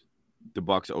about the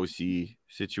Bucs OC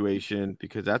situation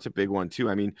because that's a big one too.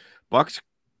 I mean, Bucs,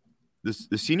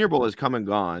 the Senior Bowl has come and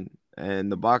gone,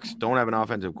 and the Bucs don't have an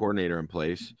offensive coordinator in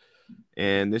place.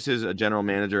 And this is a general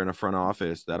manager in a front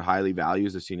office that highly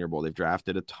values the Senior Bowl. They've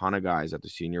drafted a ton of guys at the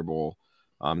Senior Bowl.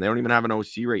 They don't even have an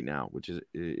OC right now, which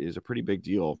is a pretty big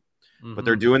deal. Mm-hmm. But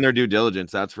they're doing their due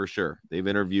diligence, that's for sure. They've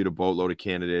interviewed a boatload of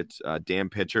candidates. Dan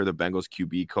Pitcher, the Bengals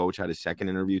QB coach, had his second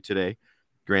interview today.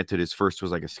 Granted, his first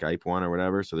was like a Skype one or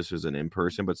whatever, so this was an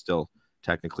in-person, but still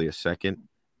technically a second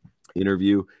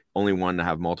interview. Only one to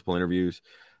have multiple interviews.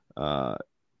 Dave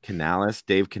Canales,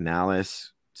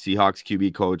 Seahawks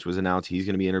QB coach, was announced he's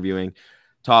going to be interviewing.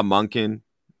 Todd Monken,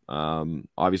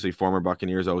 obviously former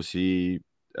Buccaneers OC,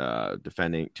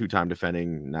 two-time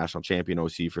defending national champion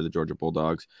OC for the Georgia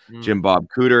Bulldogs. Jim Bob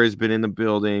Cooter has been in the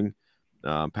building,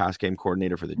 pass game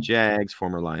coordinator for the Jags,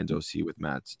 former Lions OC with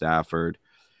Matt Stafford.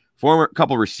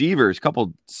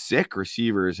 Couple sick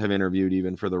receivers have interviewed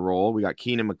even for the role. We got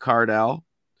Keenan McCardell.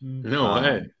 No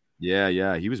way.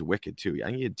 Yeah, he was wicked too. I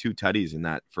think he had 2 tutties in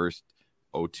that first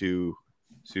 0-2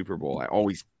 Super Bowl. I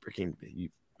always freaking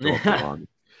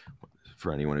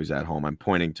for anyone who's at home. I'm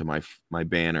pointing to my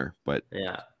banner, but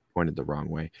pointed the wrong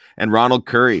way. And Ronald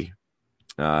Curry,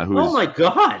 oh my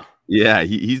god, yeah,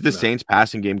 he's the Saints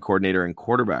passing game coordinator and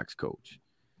quarterbacks coach.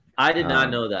 I did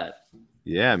not know that.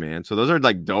 Yeah, man. So those are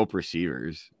like dope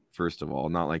receivers. First of all,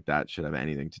 not like that should have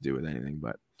anything to do with anything,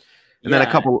 but then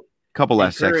a couple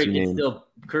less sexy names.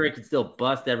 Curry can still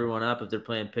bust everyone up if they're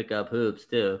playing pickup hoops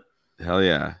too. Hell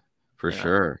yeah, for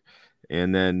sure.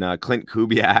 And then Clint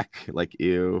Kubiak, like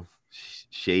ew.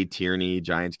 Shea Tierney,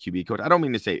 Giants QB coach. I don't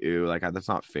mean to say ew, like that's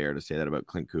not fair to say that about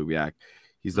Clint Kubiak.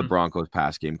 He's the Broncos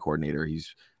pass game coordinator. You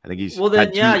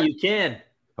can.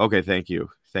 Okay, thank you,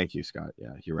 Scott.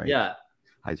 Yeah, you're right. Yeah.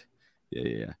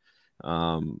 Yeah.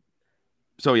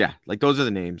 So yeah, like those are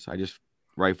the names. I just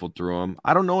rifled through them.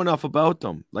 I don't know enough about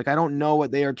them. Like I don't know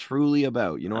what they are truly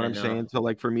about. You know what I'm saying? So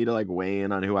like for me to like weigh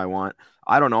in on who I want,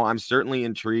 I don't know. I'm certainly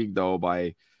intrigued though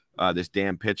by this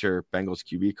Dan Pitcher, Bengals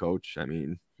QB coach. I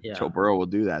mean, Joe Burrow will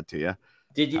do that to you.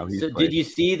 Did you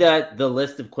see that the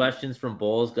list of questions from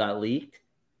Bowles got leaked?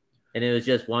 And it was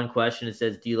just one question. It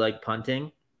says, "Do you like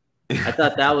punting?" I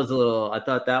thought that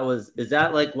was. Is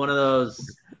that like one of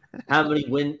those how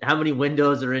many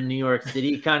windows are in New York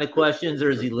City kind of questions, or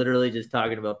is he literally just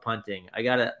talking about punting? I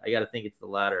gotta think it's the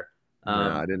latter. No,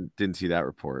 I didn't see that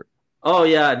report. Oh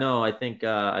yeah, no, I think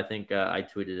I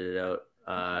tweeted it out.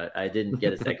 I didn't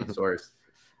get a second source.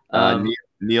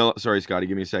 Neil, sorry, Scotty,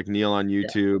 give me a sec. Neil on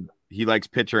YouTube, he likes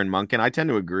Pitcher and Monken. I tend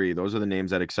to agree. Those are the names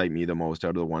that excite me the most out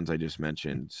of the ones I just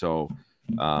mentioned. So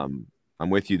I'm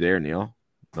with you there, Neil.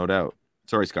 No doubt.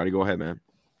 Sorry, Scotty, go ahead, man.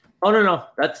 Oh no.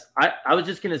 I was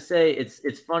just gonna say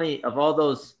it's funny, of all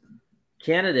those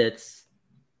candidates,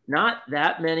 not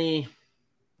that many.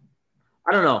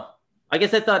 I don't know. I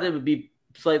guess I thought it would be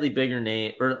slightly bigger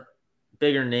names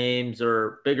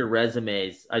or bigger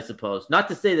resumes, I suppose. Not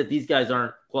to say that these guys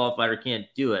aren't qualified or can't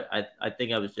do it. I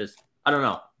think I was just, I don't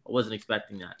know. I wasn't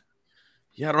expecting that.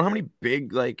 Yeah, I don't know how many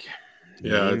big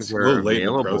it's a little late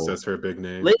in the process for a big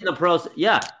name. Late in the process,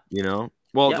 yeah.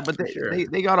 Well, Yeah, but sure.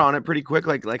 they got on it pretty quick.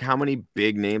 Like how many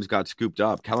big names got scooped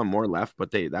up? Kellen Moore left,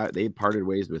 but they parted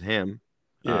ways with him.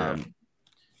 Yeah.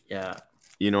 Yeah.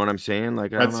 You know what I'm saying?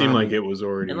 Like that seemed like it was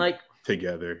already and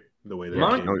together the way they came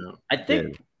out. I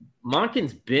think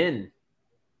Monken's been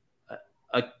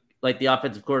like the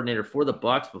offensive coordinator for the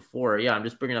Bucks before. Yeah, I'm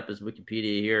just bringing up his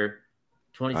Wikipedia here.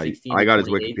 2016. I got his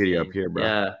Wikipedia up here, bro.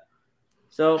 Yeah.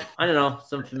 So I don't know,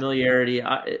 some familiarity.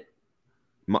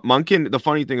 Monken. The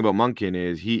funny thing about Monken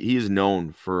is he is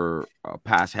known for a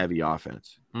pass heavy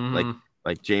offense. Mm-hmm.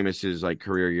 Like Jameis's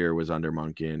career year was under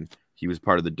Monken. He was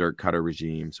part of the Dirk Cutter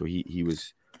regime, so he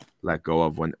was let go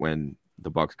of when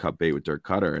the Bucks cut bait with Dirk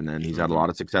Cutter, and then he's had a lot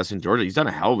of success in Georgia. He's done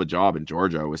a hell of a job in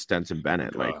Georgia with Stenson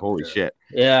Bennett. Holy shit!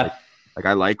 Yeah,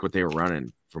 I like what they were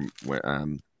running from.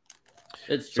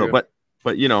 It's true, so,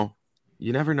 but you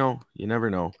never know. You never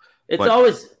know.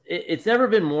 It's never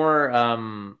been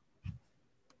more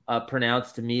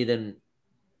pronounced to me than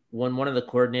when one of the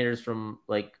coordinators from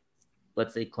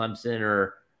let's say Clemson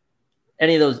or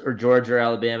any of those, or Georgia or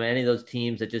Alabama, any of those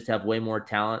teams that just have way more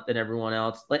talent than everyone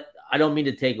else. I don't mean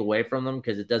to take away from them,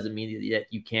 because it doesn't mean that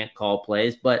you can't call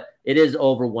plays, but it is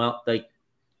overwhelmed.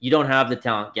 You don't have the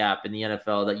talent gap in the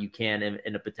NFL that you can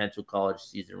in a potential college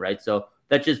season, right? So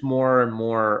that's just more and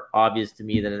more obvious to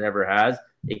me than it ever has.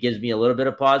 It gives me a little bit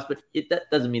of pause, but that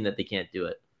doesn't mean that they can't do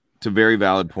it. It's a very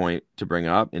valid point to bring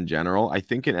up in general. I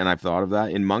think, and I've thought of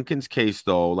that in Monken's case,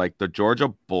 though, the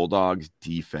Georgia Bulldogs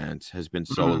defense has been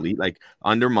so elite.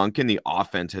 Under Monken, the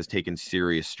offense has taken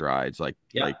serious strides,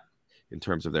 in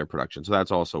terms of their production. So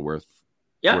that's also worth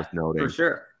noting.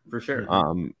 For sure.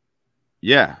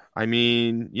 Yeah. I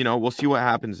mean, we'll see what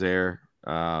happens there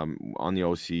on the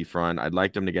OC front. I'd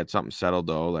like them to get something settled,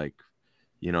 though. They're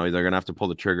going to have to pull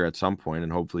the trigger at some point,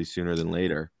 and hopefully sooner than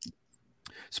later.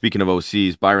 Speaking of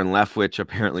OCs, Byron Leftwich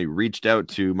apparently reached out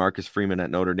to Marcus Freeman at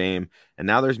Notre Dame, and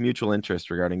now there's mutual interest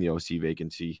regarding the OC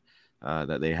vacancy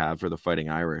that they have for the Fighting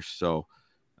Irish. So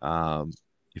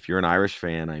if you're an Irish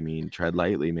fan, I mean, tread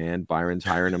lightly, man. Byron's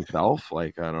hiring himself.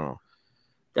 I don't know.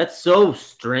 That's so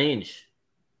strange.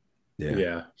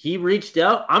 Yeah. He reached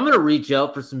out. I'm going to reach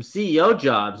out for some CEO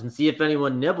jobs and see if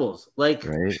anyone nibbles. Right?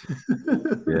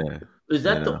 Yeah. Is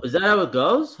that how it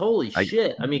goes? Holy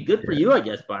shit. I mean, good for you, I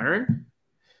guess, Byron.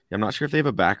 I'm not sure if they have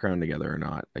a background together or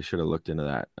not. I should have looked into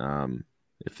that.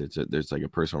 If there's a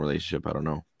personal relationship, I don't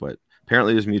know. But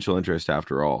apparently there's mutual interest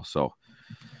after all. So,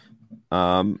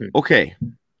 okay.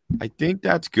 I think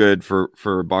that's good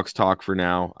for Bucks talk for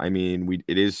now. I mean,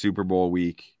 it is Super Bowl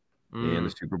week, and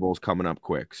the Super Bowl's coming up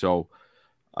quick. So,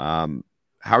 how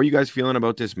are you guys feeling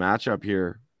about this matchup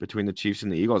here between the Chiefs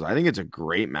and the Eagles? I think it's a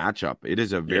great matchup. It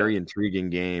is a very intriguing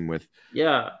game with,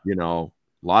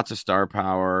 lots of star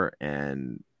power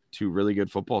and two really good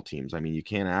football teams. I mean, you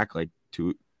can't act like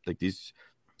these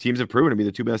teams have proven to be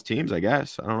the two best teams, I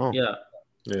guess. I don't know.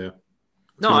 Yeah.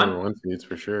 No, number one seeds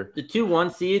for sure. The 2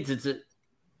 1 seeds,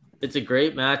 it's a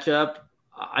great matchup.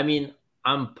 I mean,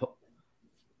 I'm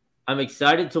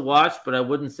excited to watch, but I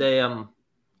wouldn't say I'm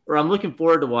looking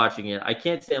forward to watching it. I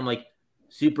can't say I'm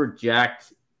super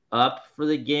jacked up for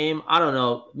the game. I don't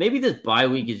know. Maybe this bye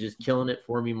week is just killing it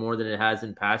for me more than it has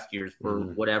in past years for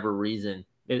whatever reason.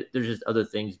 There's just other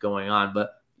things going on,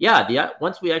 but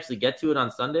once we actually get to it on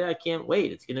Sunday, I can't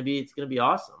wait. It's gonna be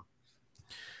awesome.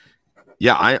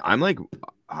 Yeah,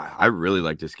 I really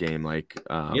like this game.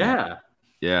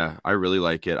 Yeah, I really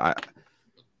like it. I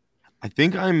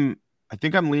think I'm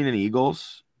leaning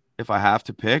Eagles if I have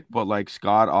to pick, but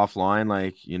Scott offline,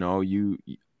 I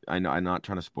know I'm not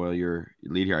trying to spoil your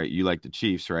lead here. You like the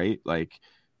Chiefs, right?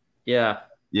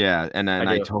 Yeah, and then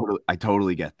I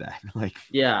totally get that. I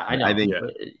know.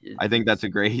 I think that's a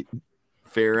great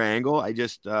fair angle. I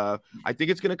just I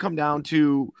think it's gonna come down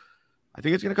to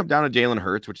Jalen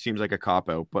Hurts, which seems like a cop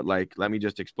out, but let me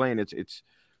just explain. It's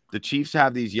the Chiefs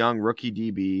have these young rookie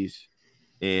DBs,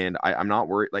 and I'm not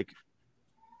worried.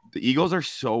 The Eagles are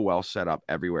so well set up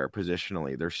everywhere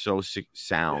positionally. They're so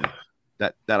sound.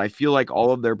 That I feel like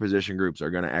all of their position groups are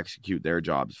going to execute their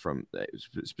jobs from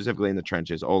specifically in the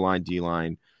trenches. O-line,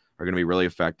 D-line are going to be really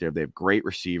effective. They have great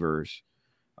receivers.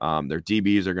 Their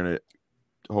DBs are going to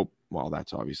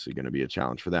that's obviously going to be a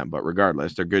challenge for them, but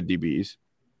regardless, they're good DBs,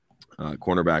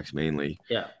 cornerbacks mainly.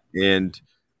 Yeah. And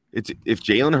if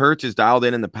Jalen Hurts is dialed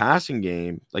in the passing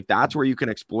game, like that's where you can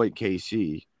exploit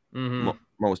KC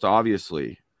most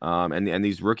obviously. And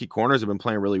these rookie corners have been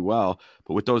playing really well,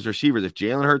 but with those receivers, if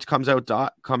Jalen Hurts comes out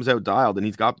dialed and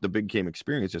he's got the big game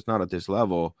experience, just not at this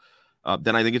level,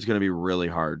 then I think it's going to be really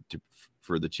hard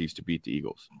for the Chiefs to beat the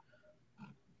Eagles.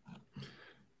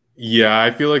 Yeah,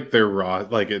 I feel like their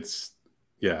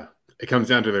it comes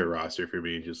down to their roster for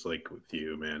me, just like with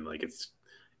you, man. Like it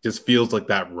just feels like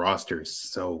that roster is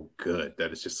so good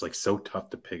that it's just like so tough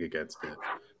to pick against it.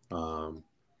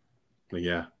 But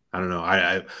yeah, I don't know.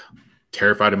 I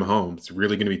terrified of Mahomes. It's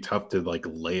really going to be tough to like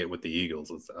lay it with the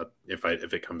Eagles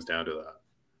if it comes down to that.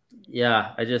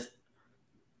 Yeah,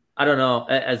 I don't know.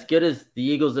 As good as the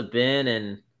Eagles have been,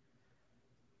 and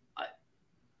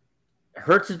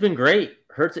Hurts has been great.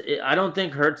 I don't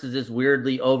think Hurts is this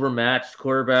weirdly overmatched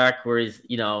quarterback where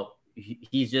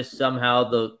he's just somehow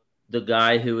the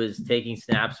guy who is taking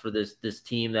snaps for this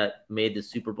team that made the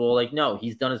Super Bowl. Like, no,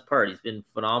 he's done his part. He's been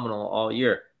phenomenal all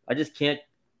year. I can't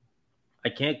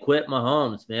quit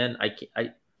Mahomes, man.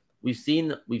 We've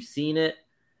seen it.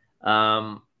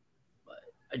 I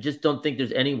just don't think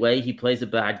there's any way he plays a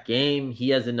bad game. He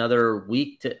has another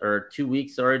week 2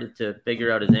 weeks, to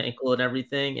figure out his ankle and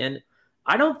everything. And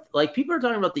I don't like people are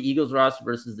talking about the Eagles roster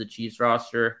versus the Chiefs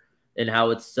roster and how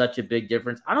it's such a big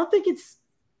difference. I don't think it's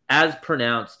as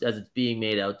pronounced as it's being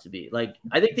made out to be. Like,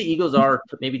 I think the Eagles are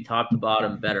maybe top to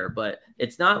bottom better, but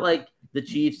it's not like the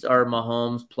Chiefs are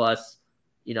Mahomes plus,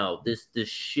 this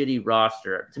shitty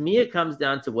roster. To me, it comes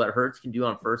down to what Hurts can do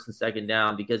on first and second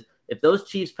down, because if those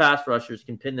Chiefs pass rushers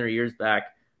can pin their ears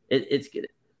back, it's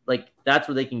like that's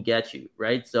where they can get you,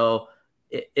 right? So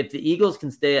if the Eagles can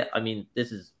stay,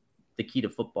 this is the key to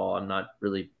football. I'm not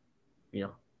really,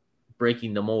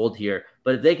 breaking the mold here,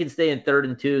 but if they can stay in 3rd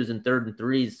and 2s and 3rd and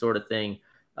 3s sort of thing,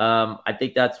 I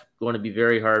think that's going to be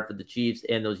very hard for the Chiefs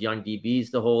and those young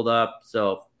DBs to hold up.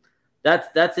 So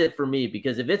that's it for me,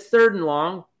 because if it's 3rd and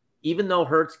long, even though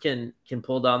Hurts can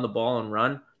pull down the ball and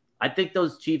run, I think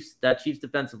that Chiefs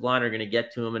defensive line are going to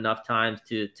get to him enough times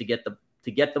to get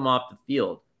them off the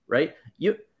field, right?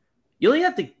 You only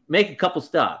have to make a couple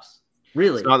stops.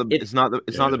 Really, it's not the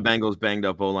Bengals banged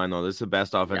up O-line though. This is the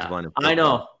best offensive line. I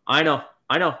know,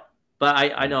 but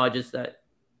I know. It's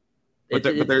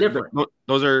different.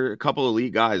 Those are a couple of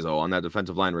elite guys though on that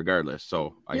defensive line, regardless.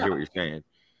 So I hear what you're saying.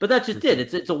 But that's just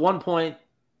it. It's a 1 point.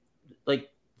 Like,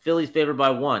 Philly's favored by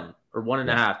 1 or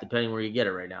 1.5, depending where you get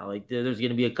it right now. Like, there's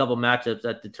going to be a couple matchups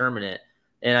that determine it,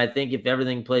 and I think if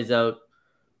everything plays out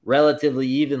relatively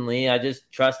evenly, I just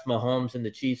trust Mahomes and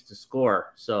the Chiefs to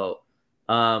score. So.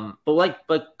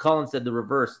 But Colin said the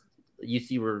reverse. You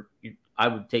see where I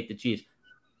would take the Chiefs.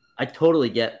 I totally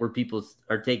get where people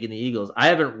are taking the Eagles. I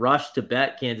haven't rushed to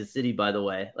bet Kansas City, by the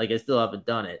way. Like, I still haven't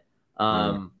done it.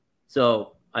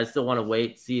 So I still want to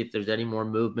wait, see if there's any more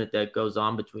movement that goes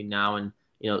on between now and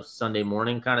Sunday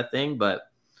morning kind of thing. But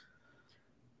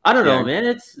I don't know, man.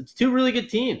 It's 2 really good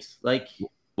teams. Like.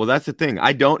 Well, that's the thing.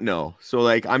 I don't know. So,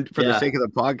 like, the sake of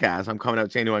the podcast, I'm coming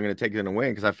out saying who I'm going to take it in a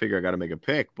win because I figure I got to make a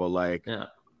pick. But, like,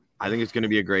 I think it's going to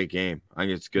be a great game. I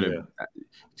think it's going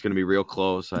to be real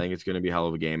close. I think it's going to be a hell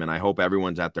of a game. And I hope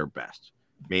everyone's at their best.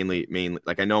 Mainly,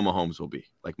 like, I know Mahomes will be.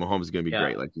 Like, Mahomes is going to be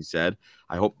great, like you said.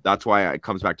 I hope that's why it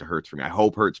comes back to Hurts for me. I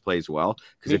hope Hurts plays well,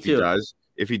 because if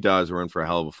he does, we're in for a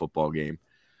hell of a football game.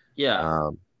 Yeah.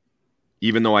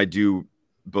 Even though I do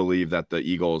believe that the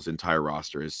Eagles' entire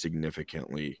roster is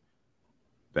significantly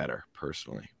better,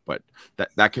 personally, but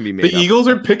that can be made. The Eagles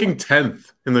are picking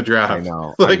 10th in the draft. I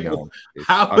know. Like, I know.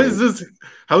 How is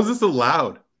this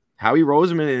allowed? Howie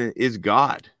Roseman is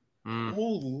God.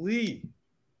 Holy.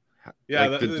 Yeah,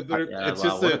 like it's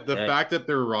just the fact that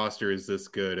their roster is this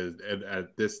good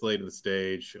at this late in the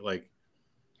stage, like,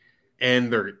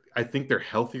 and I think they're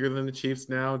healthier than the Chiefs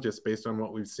now, just based on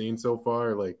what we've seen so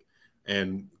far. Like,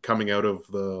 and coming out of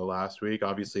the last week,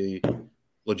 obviously,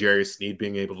 L'Jarius Sneed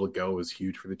being able to go is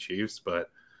huge for the Chiefs. But,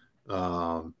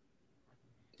 I'm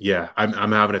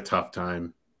having a tough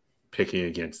time picking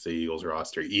against the Eagles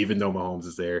roster, even though Mahomes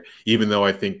is there, even though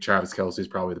I think Travis Kelce is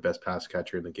probably the best pass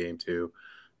catcher in the game too.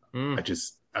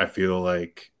 I feel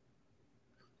like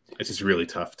it's just really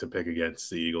tough to pick against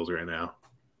the Eagles right now.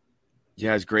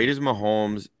 Yeah, as great as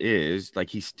Mahomes is, like,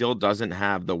 he still doesn't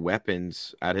have the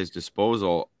weapons at his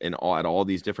disposal at all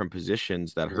these different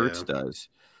positions that Hurts does.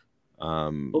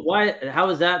 But why? How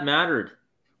has that mattered?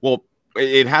 Well,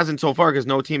 it hasn't so far because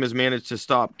no team has managed to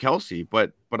stop Kelce.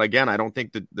 But again, I don't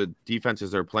think that the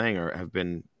defenses they're playing have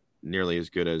been nearly as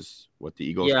good as what the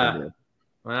Eagles did.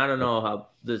 Well, I don't know how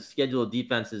the schedule of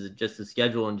defenses, just the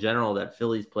schedule in general that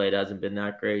Philly's played hasn't been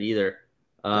that great either.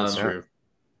 That's true.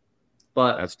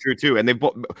 But That's true too. And they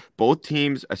both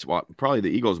teams, well, probably the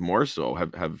Eagles more so,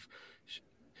 have.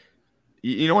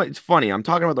 You know what? It's funny. I'm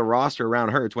talking about the roster around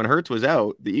Hurts. When Hurts was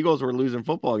out, the Eagles were losing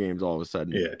football games all of a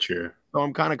sudden. Yeah, true. So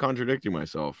I'm kind of contradicting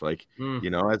myself. Like,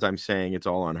 as I'm saying, it's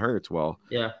all on Hurts. Well,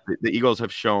 yeah, the Eagles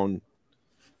have shown.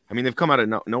 I mean, they've come out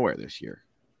of nowhere this year,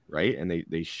 right? And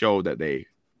they showed that they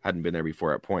hadn't been there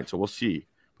before at points. So we'll see.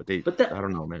 But I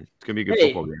don't know, man. It's gonna be a good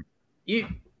football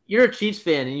game. You're a Chiefs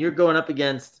fan, and you're going up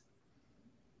against,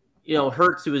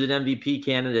 Hurts, who was an MVP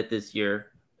candidate this year.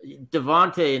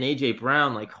 Devontae and AJ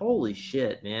Brown, like, holy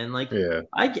shit, man! Like, yeah,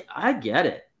 I get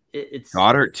it. It's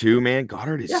Goddard too, man.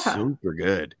 Goddard is super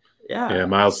good. Yeah.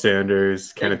 Miles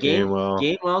Sanders, Kenneth Gainwell.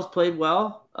 Gainwell's played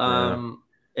well.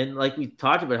 And like we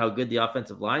talked about how good the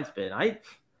offensive line's been. I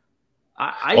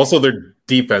also their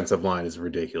defensive line is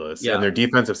ridiculous, yeah. and their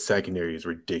defensive secondary is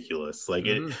ridiculous. Like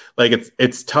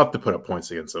it's tough to put up points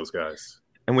against those guys.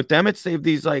 And with them, they have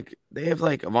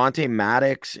Avonte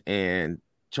Maddox and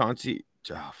Chauncey.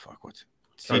 Oh fuck, what's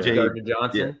CJ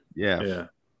Johnson? Yeah,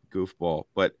 goofball.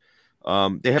 But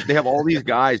they have all these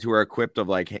guys who are equipped of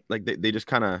like they just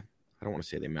kind of, I don't want to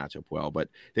say they match up well, but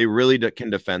they really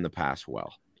can defend the pass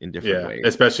well in different ways,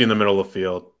 especially in the middle of the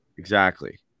field.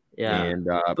 Exactly. Yeah. And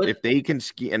if they can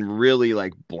ski and really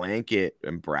like blanket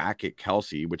and bracket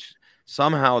Kelsey, which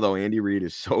somehow though Andy Reid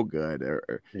is so good,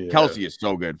 Kelsey is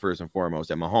so good first and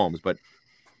foremost, at Mahomes, but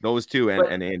those two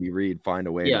and Andy Reid find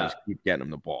a way to just keep getting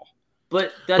him the ball.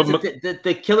 But that's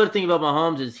the killer thing about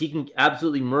Mahomes is he can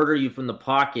absolutely murder you from the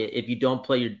pocket if you don't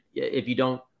play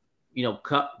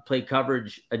play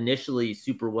coverage initially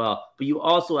super well. But you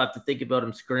also have to think about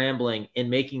him scrambling and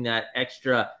making that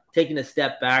extra, taking a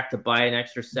step back to buy an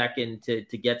extra second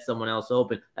to get someone else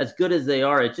open. As good as they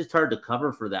are, it's just hard to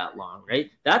cover for that long, right?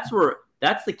 That's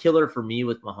the killer for me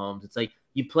with Mahomes. It's like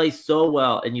you play so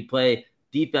well and you play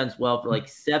defense well for like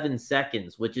 7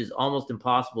 seconds, which is almost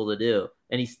impossible to do,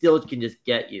 and he still can just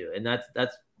get you, and that's it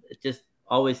just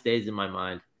always stays in my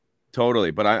mind.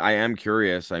 Totally, but I am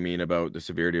curious. I mean, about the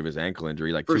severity of his ankle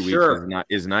injury. Like for 2 weeks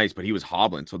is nice, but he was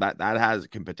hobbling, so that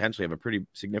can potentially have a pretty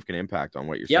significant impact on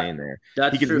what you're saying there.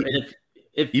 That's true.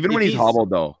 Even when he's hobbled,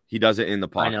 though, he does it in the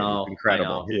pocket. It's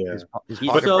incredible. His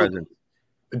pocket presence.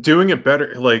 Doing it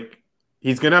better, like.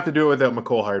 He's going to have to do it without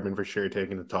McCole Hardman for sure,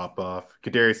 taking the top off.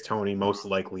 Kadarius Toney most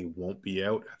likely won't be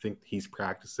out. I think he's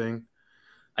practicing.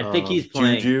 I think he's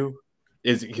playing. Juju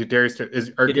is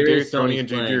Kadarius Toney and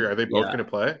Juju, are they both going to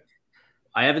play?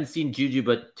 I haven't seen Juju,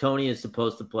 but Toney is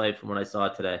supposed to play from what I saw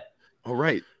today. Oh,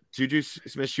 right. Juju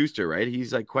Smith-Schuster, right?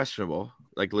 He's like questionable,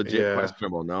 like legit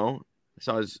questionable. No? I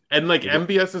saw his. And like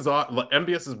MBS has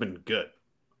been good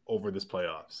over this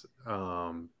playoffs.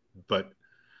 But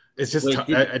it's just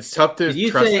it's tough to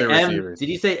trust their receivers. Did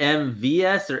you say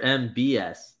MVS or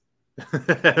MBS?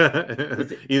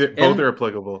 Either both are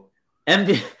applicable.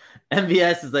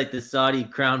 MVS is like the Saudi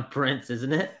crown prince,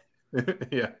 isn't it?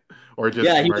 Yeah. Or just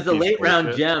he was a late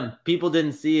round gem. People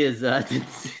didn't see his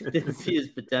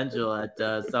potential at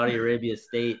Saudi Arabia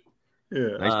State.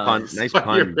 Yeah. Nice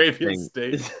pun. Arabia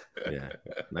State. Yeah.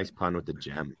 Nice pun with the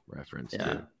gem reference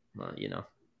too. Well,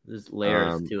 there's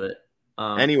layers to it.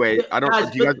 Anyway, I don't.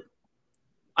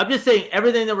 I'm just saying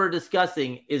everything that we're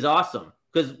discussing is awesome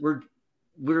because we're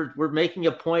making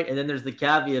a point, and then there's the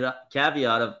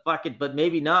caveat of fuck it, but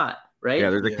maybe not, right? Yeah,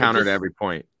 there's a counter to every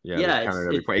point. Yeah, counter to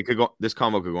every point. It could go. This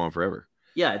combo could go on forever.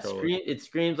 Yeah, it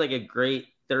screams like a great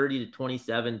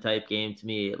 30-27 type game to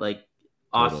me. Like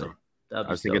awesome. Totally.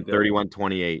 I was thinking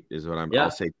 31-28 is what I'm.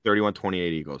 I'll say 31-28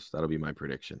 Eagles. That'll be my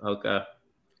prediction. Okay.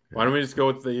 Why don't we just go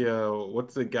with the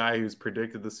what's the guy who's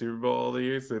predicted the Super Bowl all the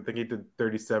years? So I think he did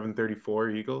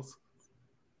 37-34 Eagles.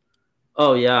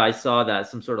 Oh yeah, I saw that.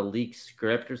 Some sort of leaked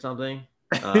script or something.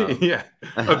 Yeah.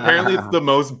 Apparently it's the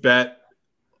most bet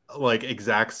like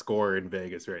exact score in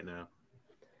Vegas right now.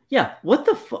 Yeah. What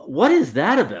the what is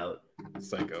that about?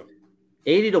 Psycho.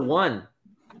 80-1.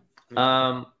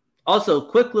 Also,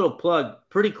 quick little plug.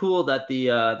 Pretty cool that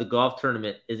the golf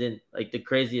tournament is in like the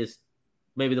craziest,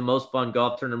 maybe the most fun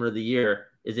golf tournament of the year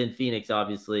is in Phoenix,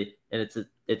 obviously, and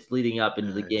it's leading up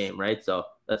into the game, right? So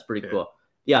that's pretty cool.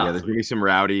 Yeah, there's gonna be some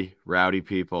rowdy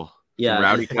people. Yeah, some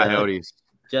rowdy coyotes.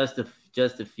 Just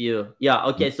a few. Yeah.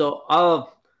 Okay. So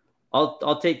I'll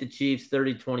take the Chiefs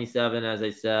 30-27, as I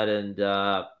said, and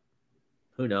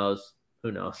who knows?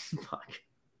 Fuck.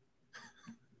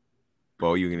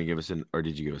 Bo, you gonna give us or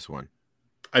did you give us one?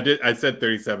 I did. I said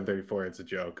 37-34. It's a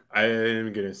joke. I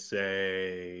am gonna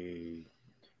say.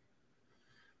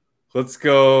 Let's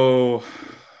go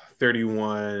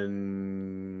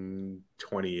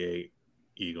 31-28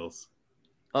 Eagles.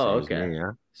 Oh, Same okay. As me,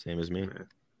 yeah. Same as me.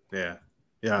 Yeah.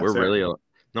 We're really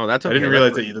No, that's okay. I didn't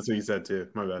realize that's what you said too.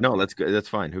 My bad. No, that's good. That's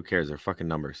fine. Who cares? They're fucking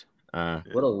numbers.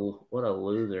 What a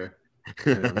loser.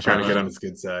 I'm trying to get on his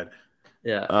good side.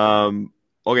 Yeah.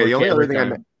 Okay. The only other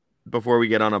thing before we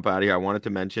get on up out of here, I wanted to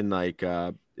mention, like,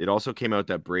 it also came out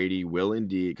that Brady will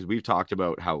indeed, because we've talked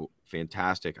about how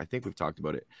fantastic. I think we've talked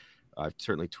about it. I've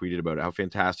certainly tweeted about it, how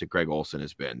fantastic Greg Olsen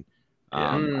has been.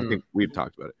 I think we've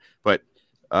talked about it, but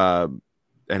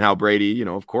and how Brady, you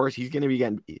know, of course, he's going to be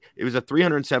getting. It was a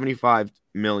 $375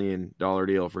 million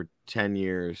deal for 10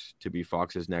 years to be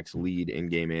Fox's next lead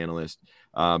in-game analyst.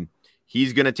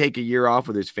 He's going to take a year off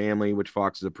with his family, which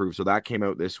Fox has approved. So that came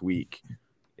out this week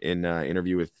in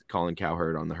interview with Colin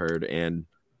Cowherd on The Herd. And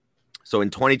so in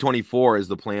 2024 is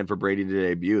the plan for Brady to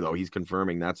debut, though. He's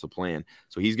confirming that's the plan.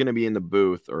 So he's going to be in the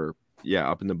booth,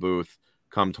 up in the booth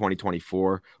come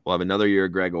 2024. We'll have another year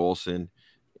of Greg Olsen,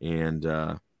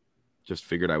 and just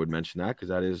figured I would mention that because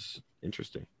that is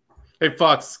interesting. Hey,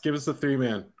 Fox, give us a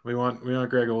 3-man. We want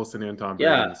Greg Olsen and Tom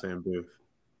Brady in the same booth.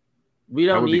 We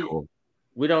don't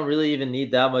really even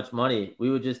need that much money. We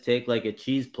would just take like a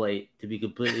cheese plate, to be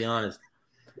completely honest.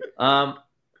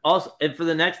 Also, and for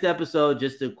the next episode,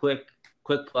 just a quick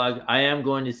plug. I am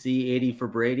going to see 80 for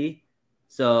Brady,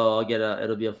 so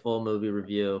it'll be a full movie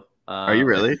review. Are you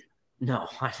really? No,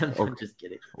 I'm just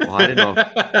kidding. Well, I didn't know.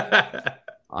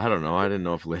 I don't know. I didn't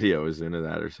know if Lydia was into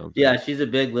that or something. Yeah, she's a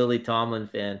big Lily Tomlin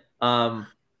fan. No,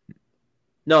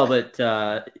 but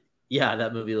yeah,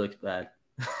 that movie looks bad.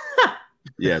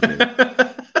 Yeah, it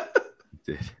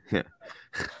did. Yeah.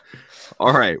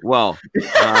 All right. Well,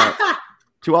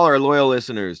 to all our loyal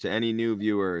listeners, to any new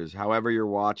viewers, however you're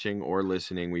watching or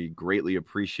listening, we greatly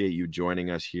appreciate you joining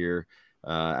us here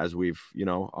as we've,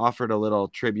 offered a little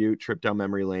trip down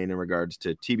memory lane in regards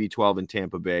to TB12 in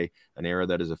Tampa Bay, an era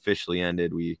that has officially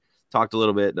ended. We talked a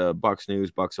little bit Bucs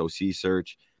news, Bucs OC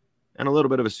search, and a little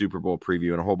bit of a Super Bowl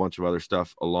preview and a whole bunch of other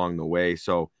stuff along the way.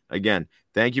 So again,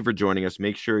 thank you for joining us.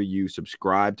 Make sure you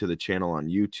subscribe to the channel on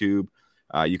YouTube.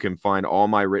 You can find all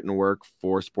my written work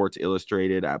for Sports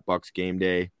Illustrated at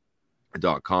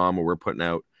bucksgameday.com, where we're putting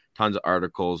out tons of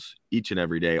articles each and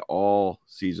every day, all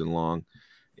season long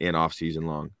and off season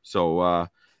long. So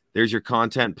there's your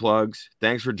content plugs.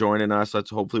 Thanks for joining us.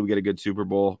 Hopefully we get a good Super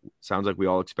Bowl. Sounds like we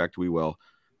all expect we will.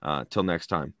 Till next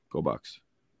time, go Bucs.